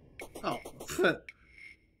 lens. Oh.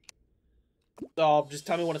 So just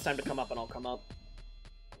tell me when it's time to come up and I'll come up.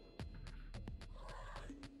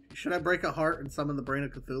 Should I break a heart and summon the Brain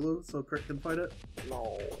of Cthulhu so Crit can fight it?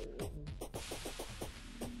 No.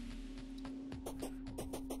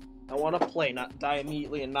 I want to play, not die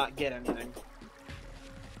immediately and not get anything.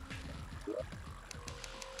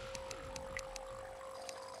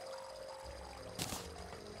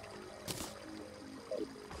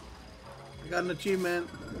 I got an achievement.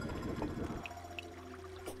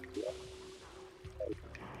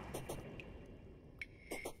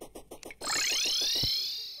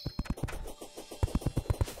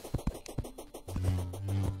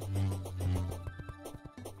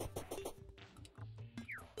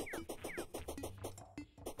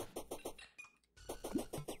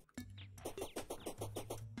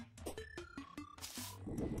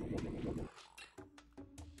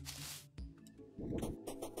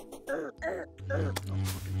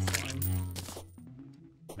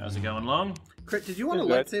 How's it going, Long? Crit, did you want a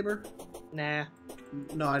Good. lightsaber? Nah,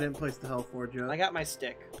 No, I didn't place the Hellforge yet. I got my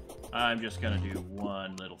stick. I'm just gonna do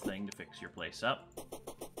one little thing to fix your place up.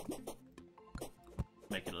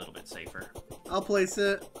 Make it a little bit safer. I'll place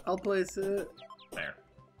it. I'll place it. There.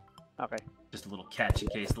 Okay. Just a little catch in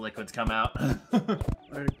case the liquids come out.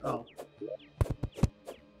 Oh.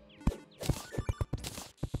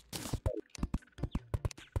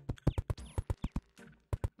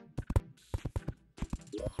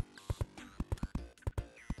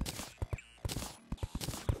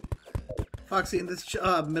 Foxy, in this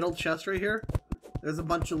middle chest right here, there's a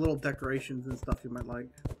bunch of little decorations and stuff you might like.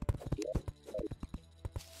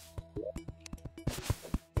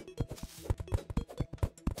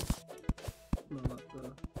 No, not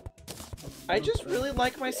the... I just really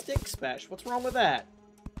like my stick special. What's wrong with that?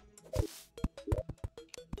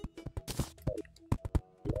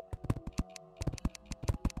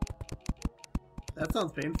 That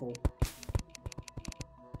sounds painful.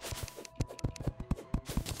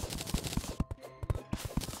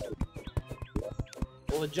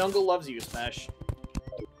 Well, the jungle loves you, Smash.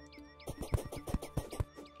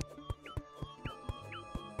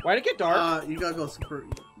 Why'd it get dark? You gotta go super...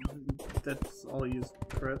 That's all you use,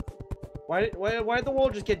 Crit. Why'd the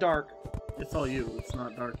world just get dark? It's all you. It's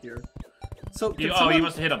not dark here. So, You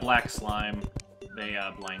must have hit a black slime. They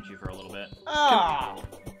blind you for a little bit. Ah!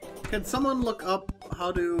 Can someone look up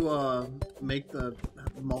how to make the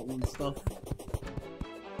molten stuff?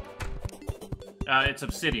 It's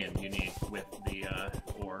obsidian you need with the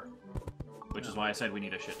ore. Which is why I said we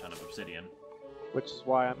need a shit ton of obsidian. Which is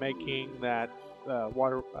why I'm making that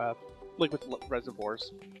water liquid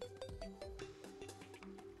reservoirs.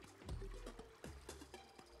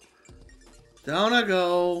 Down I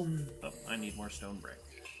go. Oh, I need more stone brick.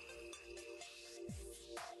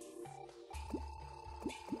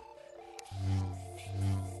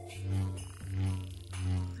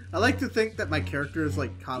 I like to think that my character is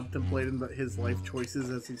like contemplating his life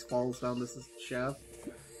choices as he falls down this shaft.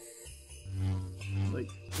 Like,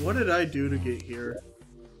 what did I do to get here?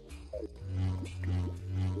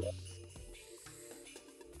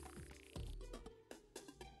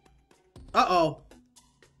 Uh-oh.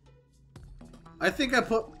 I think I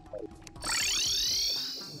put...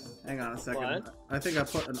 Hang on a second. What? I think I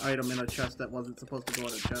put an item in a chest that wasn't supposed to go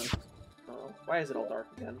in a chest. Oh, why is it all dark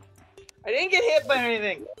again? I didn't get hit by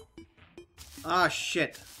anything! Ah,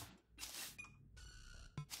 shit.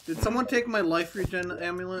 Did someone take my life regen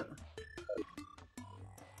amulet?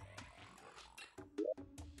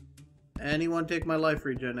 Anyone take my life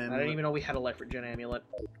regen amulet? I didn't even know we had a life regen amulet.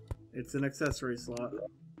 It's an accessory slot.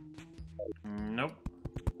 Nope.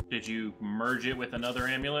 Did you merge it with another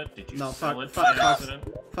amulet? Did you No, sell it by accident?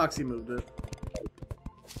 Foxy moved it.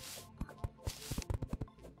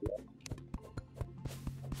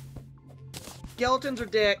 Skeletons are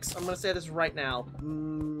dicks. I'm gonna say this right now.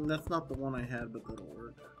 That's not the one I had, but that'll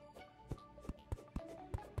work.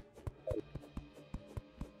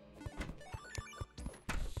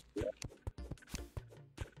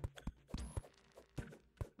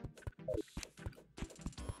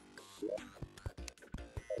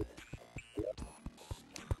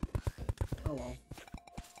 Oh well.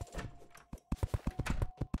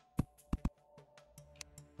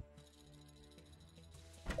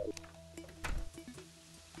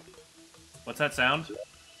 What's that sound?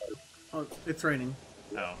 Oh, it's raining.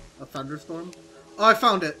 Oh. A thunderstorm? Oh, I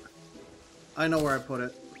found it! I know where I put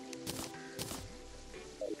it.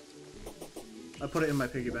 I put it in my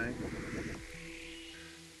piggy bank.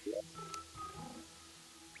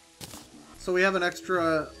 So we have an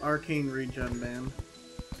extra arcane regen, man.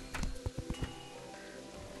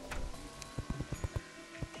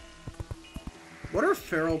 What are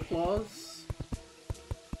feral claws?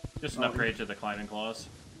 Just an upgrade to the climbing claws.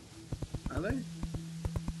 Are they?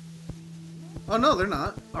 Oh no, they're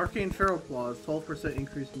not. Arcane feral claws, 12%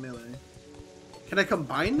 increased melee. Can I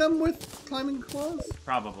combine them with climbing claws?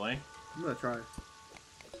 Probably. I'm gonna try.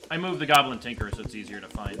 I moved the Goblin Tinker so it's easier to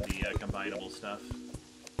find the combinable stuff.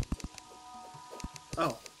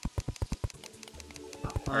 Oh.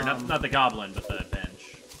 Or not the Goblin, but the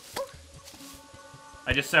bench.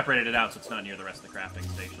 I just separated it out so it's not near the rest of the crafting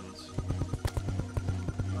stations.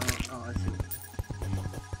 Oh, I see.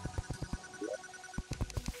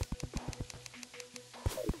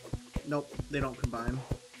 Nope, they don't combine.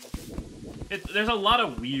 There's a lot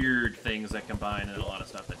of weird things that combine and a lot of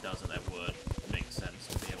stuff that doesn't that would make sense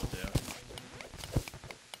to be able to.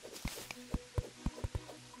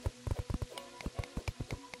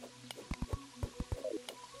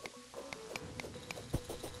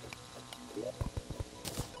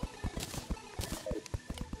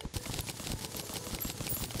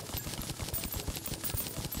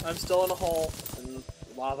 I'm still in a hole, and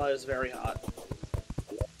lava is very hot.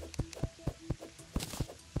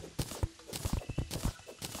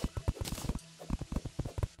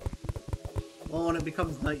 Well, when it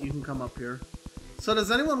becomes night, you can come up here. So does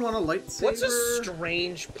anyone want a lightsaber? What's a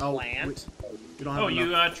strange Oh, plant? you don't have Oh,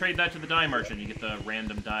 enough. you trade that to the dye merchant. You get the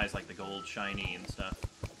random dyes like the gold, shiny, and stuff.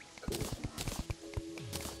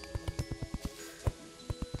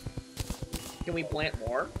 Can we plant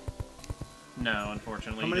more? No,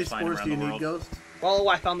 unfortunately. How you many just find them spores around do you the need, world. Ghost? Well,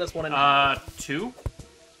 I found this one in 2?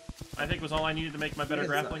 I think was all I needed to make my better Yes,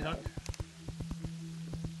 grappling hook.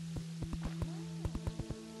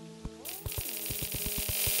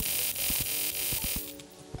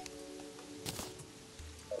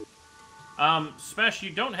 Spesh, you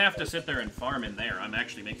don't have to sit there and farm in there. I'm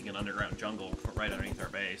actually making an underground jungle right underneath our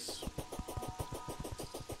base.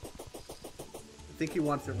 I think he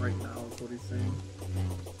wants it right now, is what he's saying.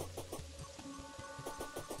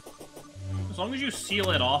 As long as you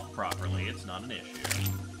seal it off properly, it's not an issue.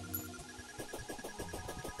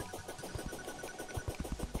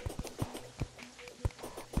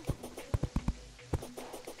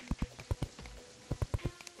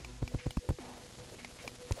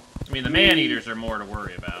 I mean, the man-eaters are more to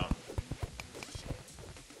worry about.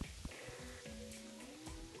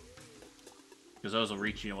 Because those will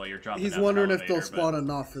reach you while you're dropping He's down the wondering if they'll elevator, spawn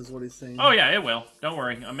enough, is what he's saying. Oh yeah, it will. Don't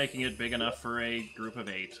worry. I'm making it big enough for a group of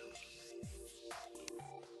 8.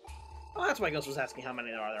 Oh, that's why Ghost was asking how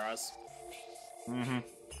many there are us. Mm-hmm.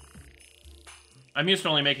 I'm used to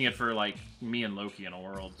only making it for, like, me and Loki in a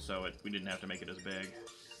world, so we didn't have to make it as big.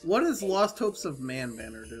 What does Lost Hopes of Man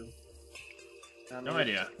banner do? No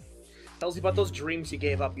idea. Tells you about those dreams you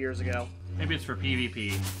gave up years ago. Maybe it's for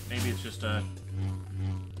PvP. Maybe it's just a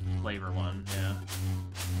flavor one, yeah.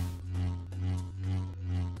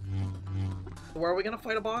 Where are we gonna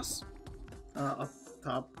fight a boss? Up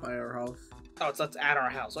top by our house. Oh, it's at our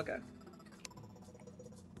house. Okay.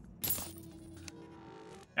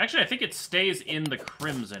 Actually, I think it stays in the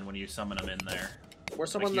Crimson when you summon them in there. We're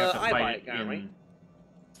someone Like, you have the to eye fight bite guy, in- right?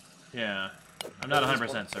 Yeah. I'm not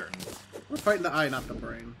 100% certain. We're fighting the eye, not the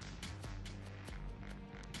brain.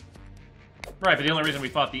 Right, but the only reason we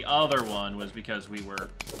fought the other one was because we were...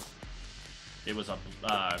 It was a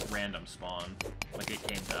random spawn. Like, it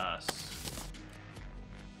came to us.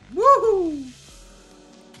 Woohoo!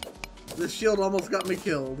 This shield almost got me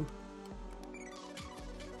killed.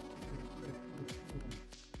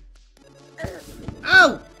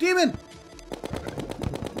 Ow! Demon!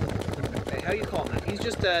 Hey, how you call him that? He's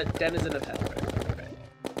just a denizen of hell.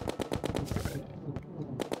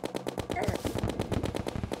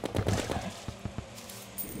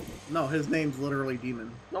 No, his name's literally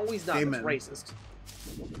Demon. No, he's not. Amen. That's racist.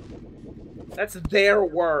 That's their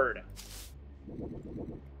word.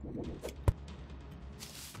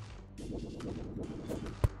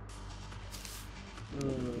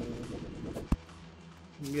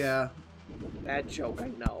 Yeah. Bad joke, I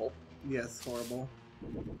know. Yes, horrible.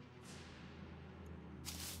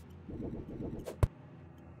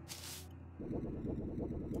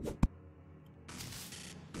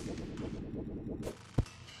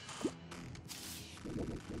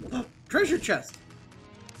 Treasure chest!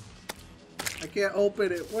 I can't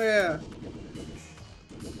open it. Where?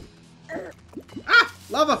 Ah!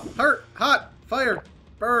 Lava! Hurt! Hot! Fire!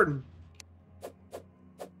 Burn!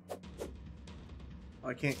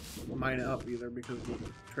 I can't mine it up either because the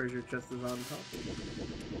treasure chest is on top of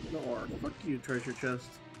it. No ore. Fuck you, treasure chest.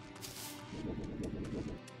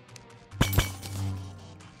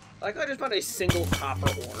 Like, I just found a single copper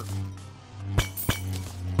ore.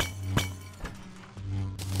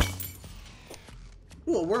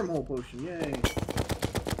 Ooh, a wormhole potion. Yay.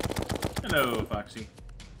 Hello, Foxy.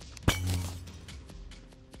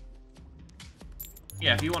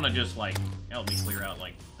 Yeah, if you want to just, like, help me clear out,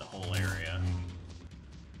 like, the whole area.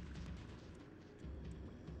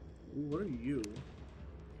 Ooh, what are you?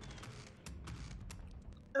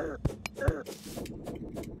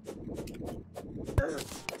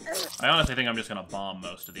 I honestly think I'm just gonna bomb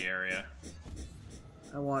most of the area.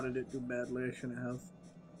 I wanted it too badly. I shouldn't have.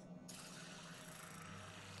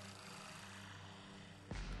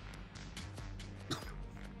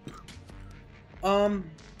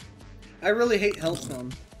 I really hate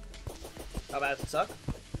Hellstone. How bad does it suck?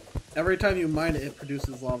 Every time you mine it, it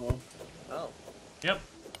produces lava. Oh. Yep.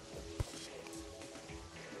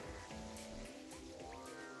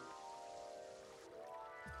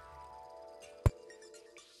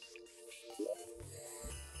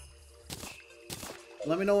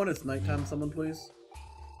 Let me know when it's nighttime, someone, please.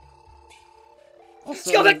 Also,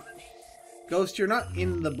 Steal it! Ghost, you're not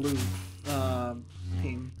in the blue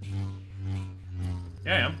team.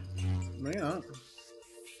 Yeah, I am. No, you're not.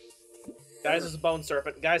 Guys, it's a bone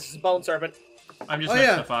serpent. Guys, it's a bone serpent. I'm just Oh, next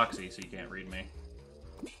yeah. to Foxy, so you can't read me.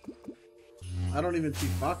 I don't even see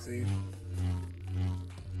Foxy.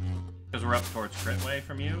 Because we're up towards Critway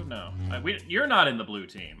from you? No. You're not in the blue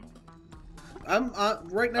team. I'm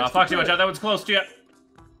right next to Foxy, watch Crit. out, that one's close to you.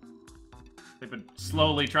 They've been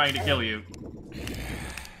slowly trying to kill you.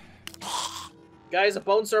 Guys, a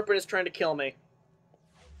bone serpent is trying to kill me.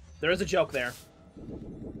 There is a joke there.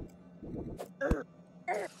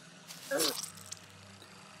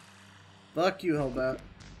 Fuck you, Hellbat.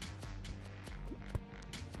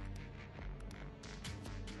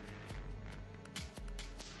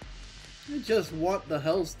 I just want the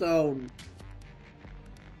Hellstone.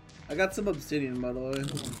 I got some obsidian, by the way.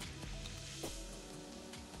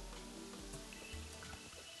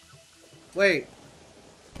 Wait.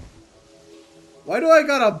 Why do I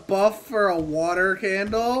got a buff for a water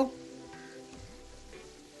candle?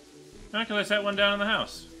 Not because I set one down in the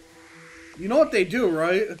house. You know what they do,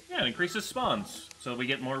 right? Yeah, it increases spawns, so we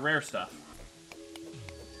get more rare stuff.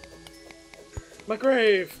 My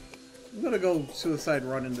grave. I'm gonna go suicide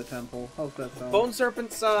run in the temple. How's that sound? Bone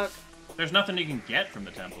serpents suck. There's nothing you can get from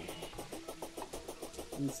the temple.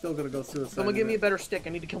 I'm still gonna go suicide. Someone give in me a it. better stick. I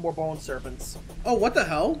need to kill more bone serpents. Oh, what the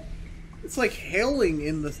hell? It's like hailing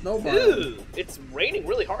in the snow biome. Ew, it's raining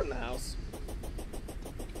really hard in the house.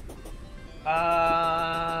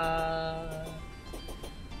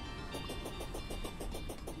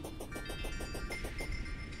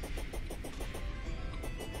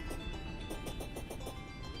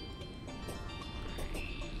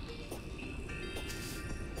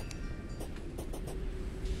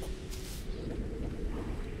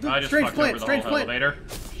 I just Strange fucked plant, over the strange whole plant. elevator.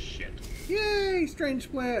 Shit. Yay,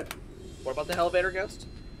 strange plant. What about the elevator ghost?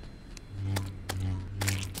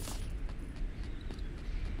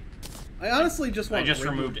 I honestly just want. I just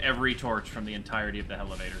removed every torch from the entirety of the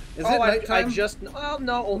elevator. Is it nighttime? I just. Well,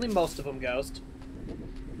 no, only most of them, Ghost.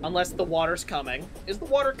 Unless the water's coming. Is the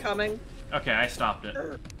water coming? Okay, I stopped it.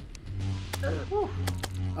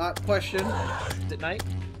 Question. Is it night?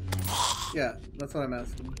 Yeah, that's what I'm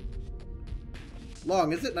asking.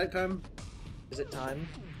 Long, is it nighttime? Is it time?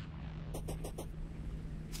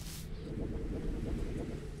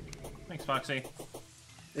 Thanks, Foxy.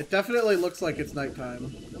 It definitely looks like it's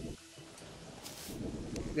nighttime.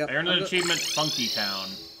 Yep. I earned an achievement, Funky Town.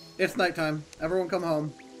 It's nighttime. Everyone come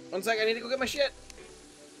home. 1 sec, I need to go get my shit.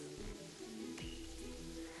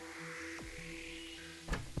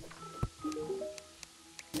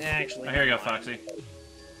 Actually. Oh, here you go, Foxy.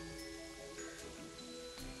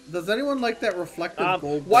 Does anyone like that reflective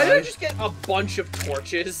gold why did I dye? just get a bunch of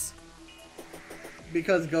torches?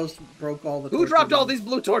 Because Ghost broke all the Who torches dropped all out. these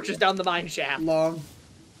blue torches down the mine shaft? Long.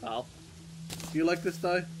 Oh. Do you like this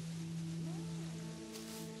dye?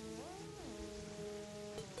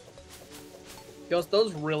 Ghost,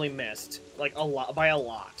 those really missed. Like, a lot, by a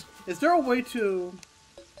lot. Is there a way to...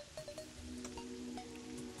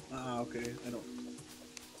 Ah, okay.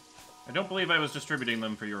 I don't believe I was distributing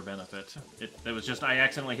them for your benefit. It was just I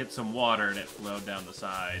accidentally hit some water and it flowed down the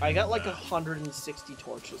side. I got like 160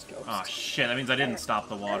 torches, Ghost. Oh shit, that means I didn't stop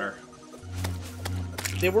the water.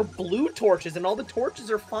 They were blue torches, and all the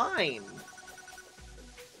torches are fine.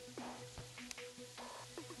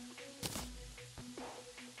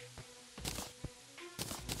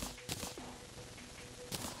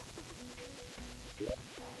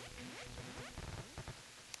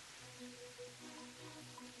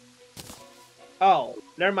 Oh,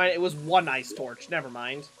 never mind. It was one ice torch. Never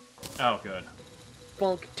mind. Oh, good.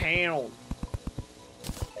 Funk Town.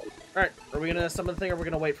 Alright, are we gonna summon the thing or are we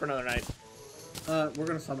gonna wait for another night? We're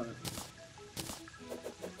gonna summon it.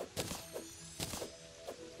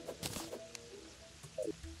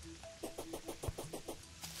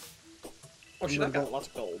 Oh shit, I've got lots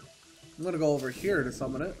of gold. I'm gonna go over here to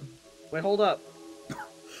summon it. Wait, hold up.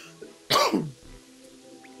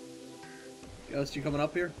 Ghost, you coming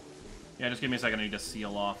up here? Yeah, just give me a second. I need to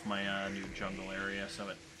seal off my new jungle area so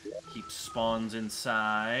it keeps spawns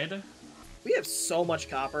inside. We have so much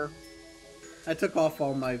copper. I took off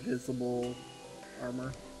all my visible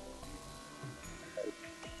armor.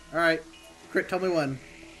 Alright. Crit, tell me when.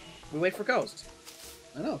 We wait for Ghost.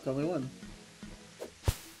 I know, tell me when.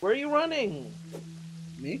 Where are you running?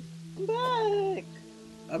 Me? Come back!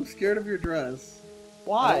 I'm scared of your dress.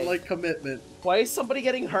 Why? I don't like commitment. Why is somebody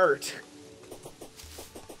getting hurt?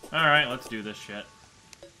 Alright, let's do this shit.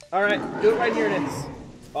 Alright, do it right here, Nitz.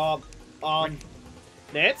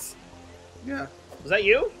 Nitz? Yeah, Was that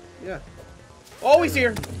you? yeah. Oh, he's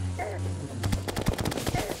here!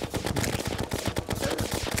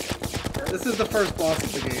 This is the first boss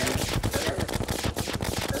of the game.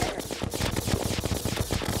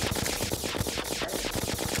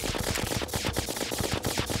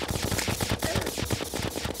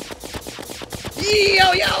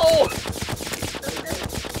 Yo, yo!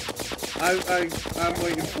 I'm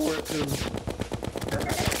waiting for it to...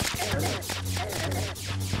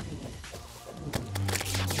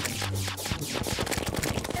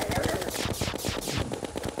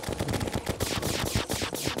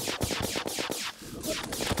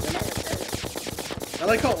 I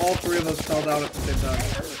like how all three of us fell down at the same time.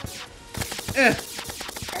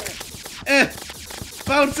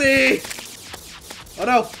 Bouncy! Oh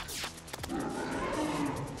no!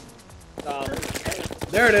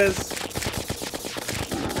 There it is.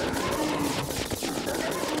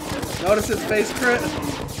 Notice his face crit?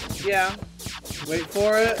 Yeah. Wait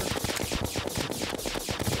for it.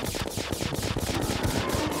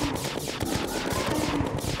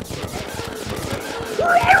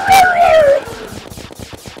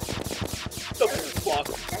 The fuck?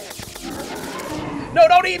 No,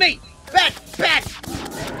 don't eat me! Back! Back!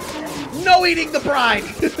 No eating the bride!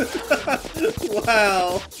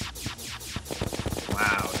 Wow.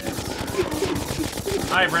 Wow.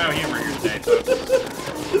 Highbrow humor here today, folks.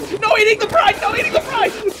 No eating the bride! No eating the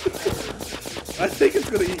bride! I think it's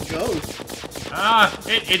gonna eat Ghost. Ah,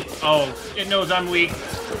 it knows I'm weak.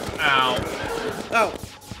 Ow. Oh.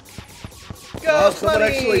 Ghost Someone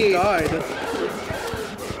buddy! actually died.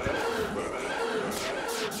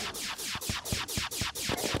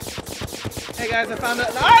 Hey guys, I found a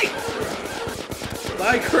knife!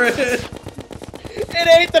 Bye, Crit. It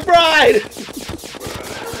ate the bride!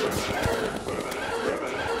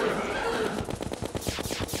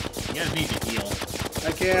 You guys need to heal.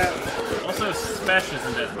 I can't. Also, Spesh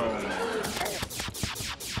isn't at home.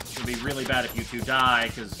 It would be really bad if you two die,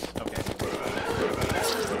 because... Okay.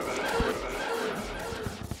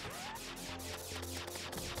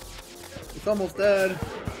 It's almost dead.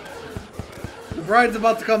 The bride's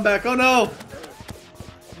about to come back. Oh no!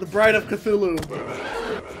 The bride of Cthulhu.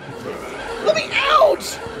 Let me out!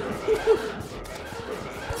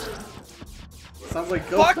 Sounds like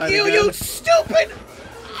ghost Fuck time you, again. you stupid!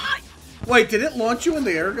 Wait, did it launch you in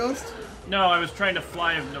the air, Ghost? No, I was trying to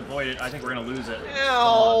fly and avoid it. I think we're gonna lose it.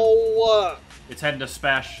 Ow! It's heading to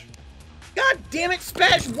Spash. God damn it,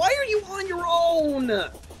 Spash! Why are you on your own?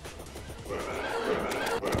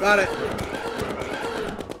 Got it.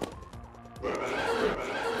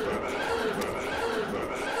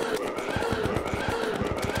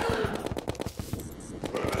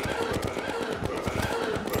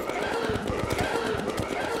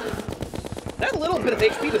 That little bit of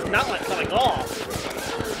HP does not like coming off.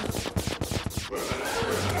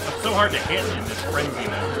 It's so hard to hit in this frenzy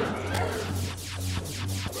mode.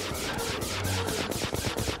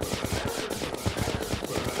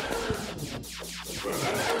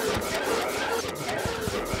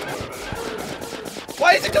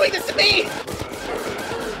 Why is it doing this to me?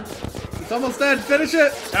 It's almost dead. Finish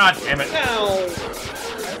it. God damn it. Ow!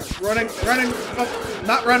 Running, running. Oh,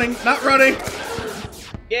 not running, not running.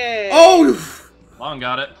 Yeah! Oh! Long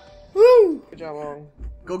got it. Woo! Good job, Long.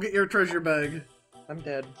 Go get your treasure bag. I'm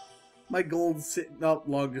dead. My gold's sitting. Oh,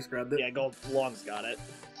 Long just grabbed it. Yeah, Long's got it.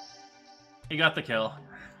 He got the kill.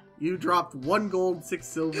 You dropped 1 gold, 6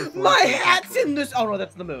 silver. 4 My silver. hat's in this. Oh no,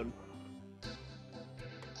 that's the moon.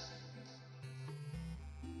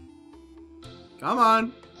 Come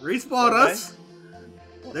on, respawn Okay. us.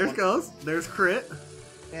 There's Ghost. There's Crit.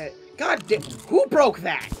 God damn! Who broke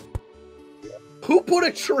that? Who put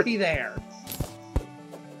a tree there?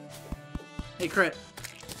 Hey, Crit.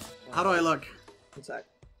 How do I look? One sec.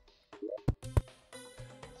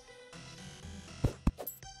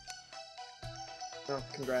 Oh,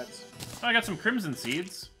 congrats. Oh, I got some crimson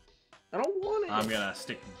seeds. I don't want it. I'm gonna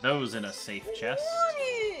stick those in a safe chest.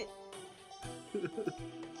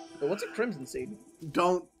 But what's a crimson seed?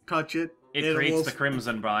 Don't touch it. It creates the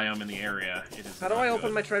crimson biome in the area. It is How do not I open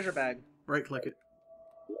good. my treasure bag? Right click it.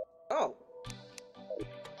 Oh.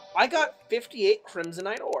 I got 58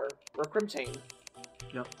 crimsonite ore. Or crimtane.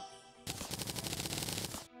 Yep.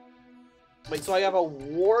 Wait, so I have a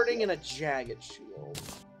warding and a jagged shield.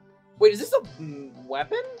 Wait, is this a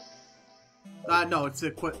weapon? No, it's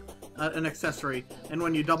an accessory. And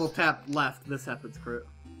when you double tap left, this happens, Crit.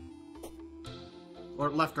 Or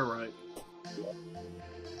left or right.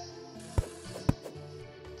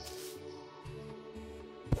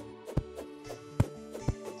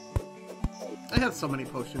 I have so many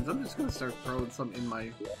potions. I'm just gonna start throwing some in my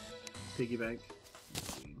piggy bank.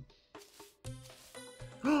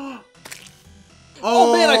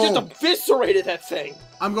 Oh man, I just eviscerated that thing!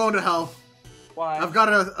 I'm going to hell. Why? I've got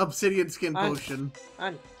an obsidian skin potion.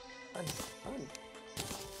 I'm...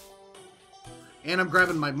 And I'm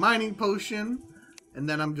grabbing my mining potion. And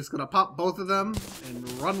then I'm just gonna pop both of them and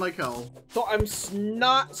run like hell. So I'm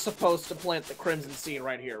not supposed to plant the crimson seed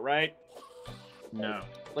right here, right? No.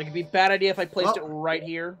 Like, it'd be a bad idea if I placed it right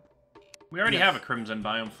here. We already have a crimson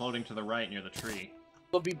biome floating to the right near the tree.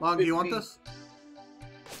 So it'd be, Long, do you want this?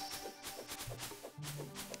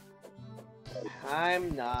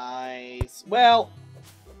 I'm nice. Well,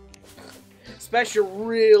 Special, you're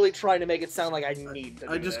really trying to make it sound like I need to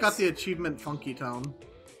do I just got the achievement Funky Town.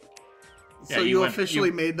 Yeah, So you went-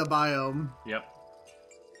 officially made the biome. Yep.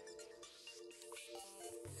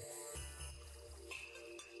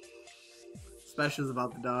 Special's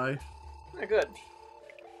about to die. Ah, good.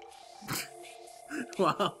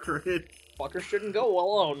 Wow, Crit. Fucker shouldn't go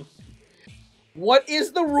alone. What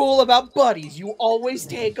is the rule about buddies? You always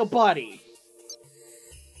take a buddy.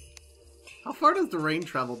 How far does the rain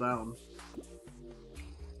travel down?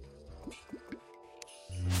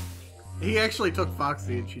 He actually took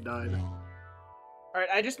Foxy and she died. Alright,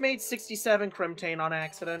 I just made 67 crimtane on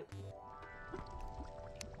accident.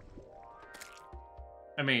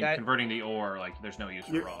 I mean, Okay. converting the ore, like, there's no use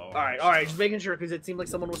for You're- raw ore. Alright, just making sure, because it seemed like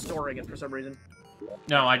someone was storing it for some reason.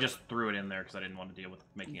 No, I just threw it in there because I didn't want to deal with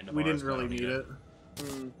making it into We bars, didn't so I really don't need it.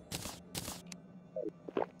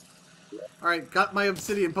 Hmm. Alright, got my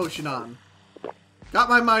obsidian potion on. Got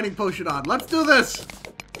my mining potion on. Let's do this!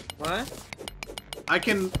 What?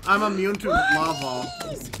 I'm immune to lava.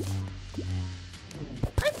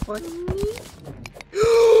 Hi, funny.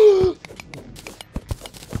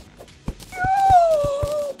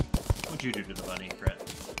 What'd you do to the bunny, Crit?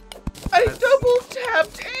 I double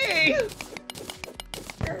tapped A!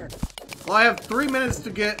 Well, I have 3 minutes to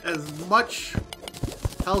get as much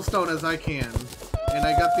hellstone as I can. And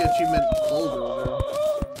I got the achievement Boulder.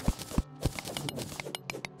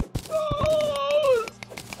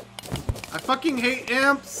 I fucking hate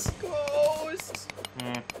imps! Ghost!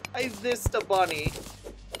 I missed a bunny.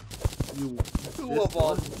 You. Two of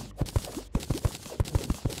them.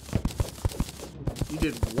 You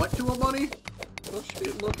did what to a bunny? Oh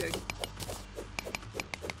shit, looking.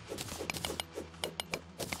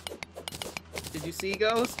 Did you see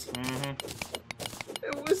Ghost? Mm-hmm.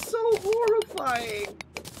 It was so horrifying.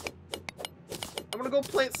 I'm gonna go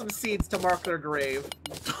plant some seeds to mark their grave.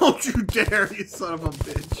 Don't you dare, you son of a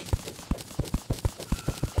bitch.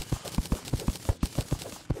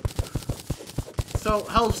 So,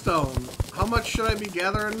 Hellstone, how much should I be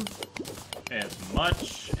gathering? As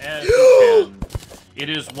much as you can. It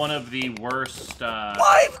is one of the worst, 5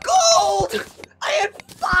 gold! I had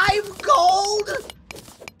 5 gold!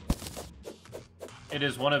 It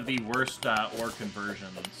is one of the worst ore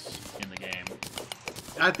conversions in the game.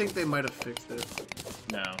 I think they might have fixed it.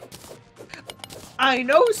 No. I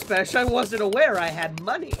know, Spesh, I wasn't aware I had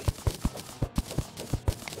money.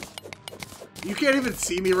 You can't even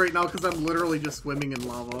see me right now because I'm literally just swimming in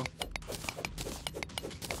lava.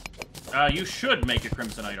 You should make a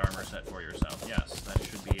Crimsonite armor set for yourself. Yes, that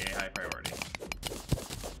should be a high priority.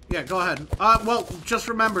 Yeah, go ahead. Well, just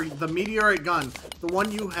remember, the meteorite gun, the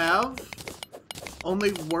one you have,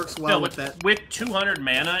 only works well No, with that. with 200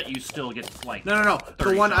 mana, you still get, like... No. The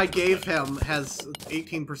 30 one I shots gave with him has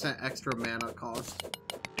 18% extra mana cost.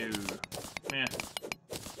 it. Ooh. Yeah.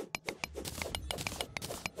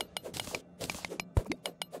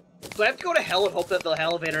 Do I have to go to hell and hope that the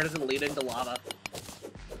elevator doesn't lead into lava?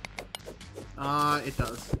 It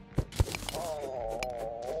does.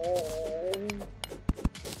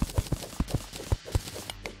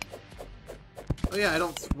 Oh yeah, I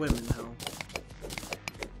don't swim in hell.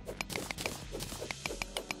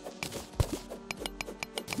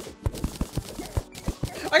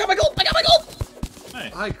 I got my gold! I got my gold!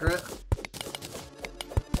 Nice. Hi, Crit.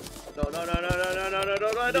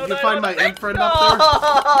 No, Did you find my imp friend no! up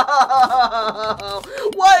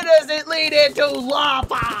Why does it lead into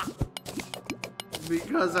lava? there?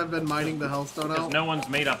 Because I've been mining the hellstone Because out. no one's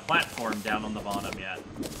made a platform down on the bottom yet.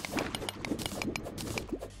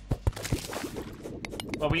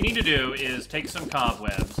 What we need to do is take some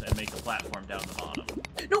cobwebs and make a platform down the bottom.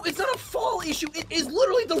 No, it's not a fall issue. It is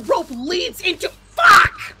literally the rope leads into...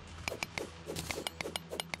 Fuck!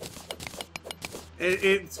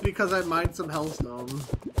 It's because I mined some hellstone.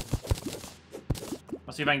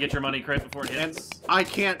 I'll see if I can get your money, Crit, before it And hits. I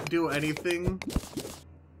can't do anything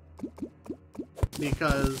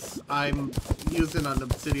because I'm using an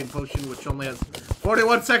obsidian potion which only has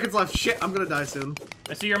 41 seconds left. Shit, I'm gonna die soon.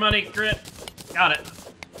 I see your money, Crit. Got it.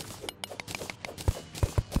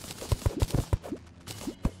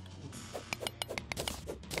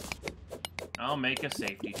 I'll make a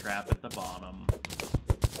safety trap at the bottom.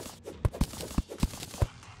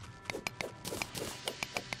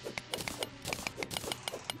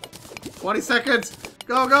 $20 seconds!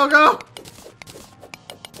 Go, go, go!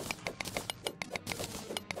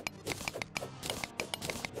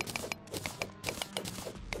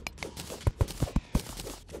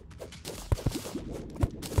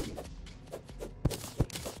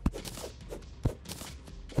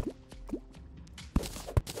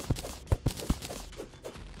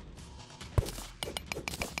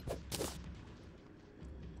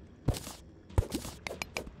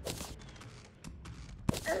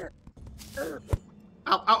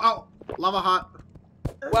 Ow, ow, ow! Lava hot.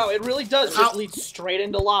 Wow, it really does just lead straight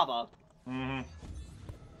into lava. Mm-hmm.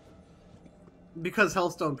 Because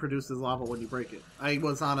hellstone produces lava when you break it. I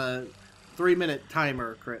was on a 3-minute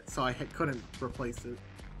timer, Crit, so I couldn't replace it.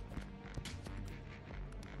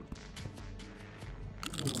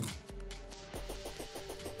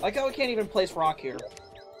 I like how we can't even place rock here.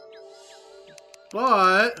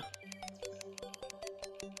 But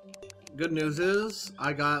good news is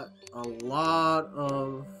I got a lot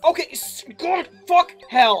of... Okay, God, fuck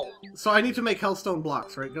hell! So I need to make hellstone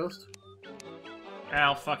blocks, right, Ghost?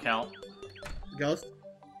 Ow, fuck hell. Ghost?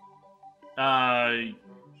 Hellstone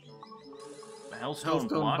Hellstone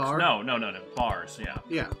blocks? bar? No. Bars, yeah.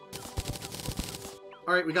 Yeah.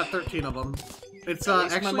 Alright, we got 13 of them. It's At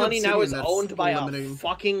least actually my money now is obsidian that's owned by limiting. a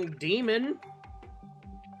fucking demon.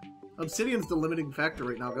 Obsidian's the limiting factor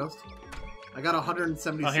right now, Ghost. I got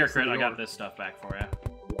 176. Oh, here, Crit, in the I got ore. this stuff back for you.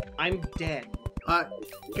 I'm dead.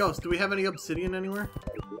 Ghost, do we have any obsidian anywhere?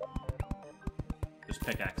 Just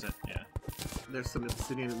pickaxe it, yeah. There's some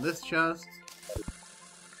obsidian in this chest.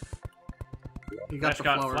 You got Ash the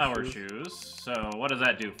got flower, flower shoes. shoes, so what does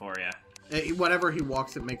that do for you? Whenever he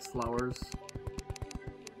walks, it makes flowers.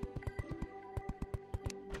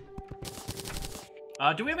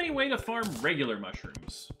 Do we have any way to farm regular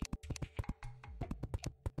mushrooms?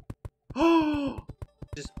 Oh!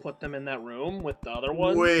 Just put them in that room with the other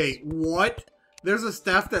ones. Wait, what? There's a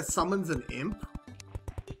staff that summons an imp?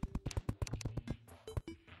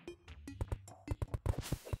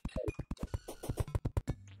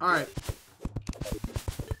 Alright.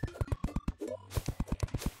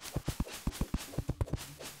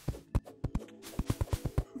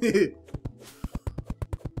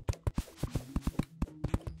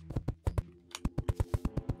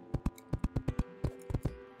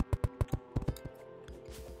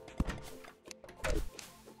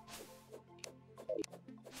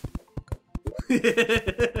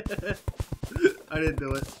 I didn't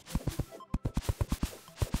do it.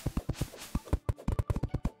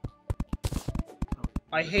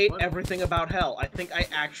 I hate everything about hell. I think I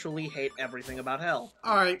actually hate everything about hell.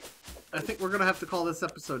 Alright. I think we're gonna have to call this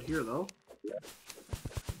episode here, though.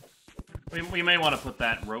 We may want to put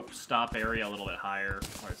that rope stop area a little bit higher,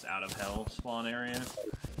 where it's out of hell spawn area.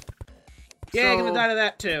 Yeah, So- gonna die to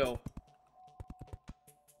that too.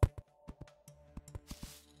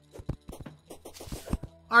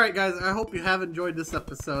 Alright guys, I hope you have enjoyed this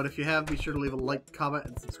episode. If you have, be sure to leave a like, comment,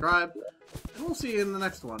 and subscribe. And we'll see you in the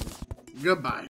next one. Goodbye.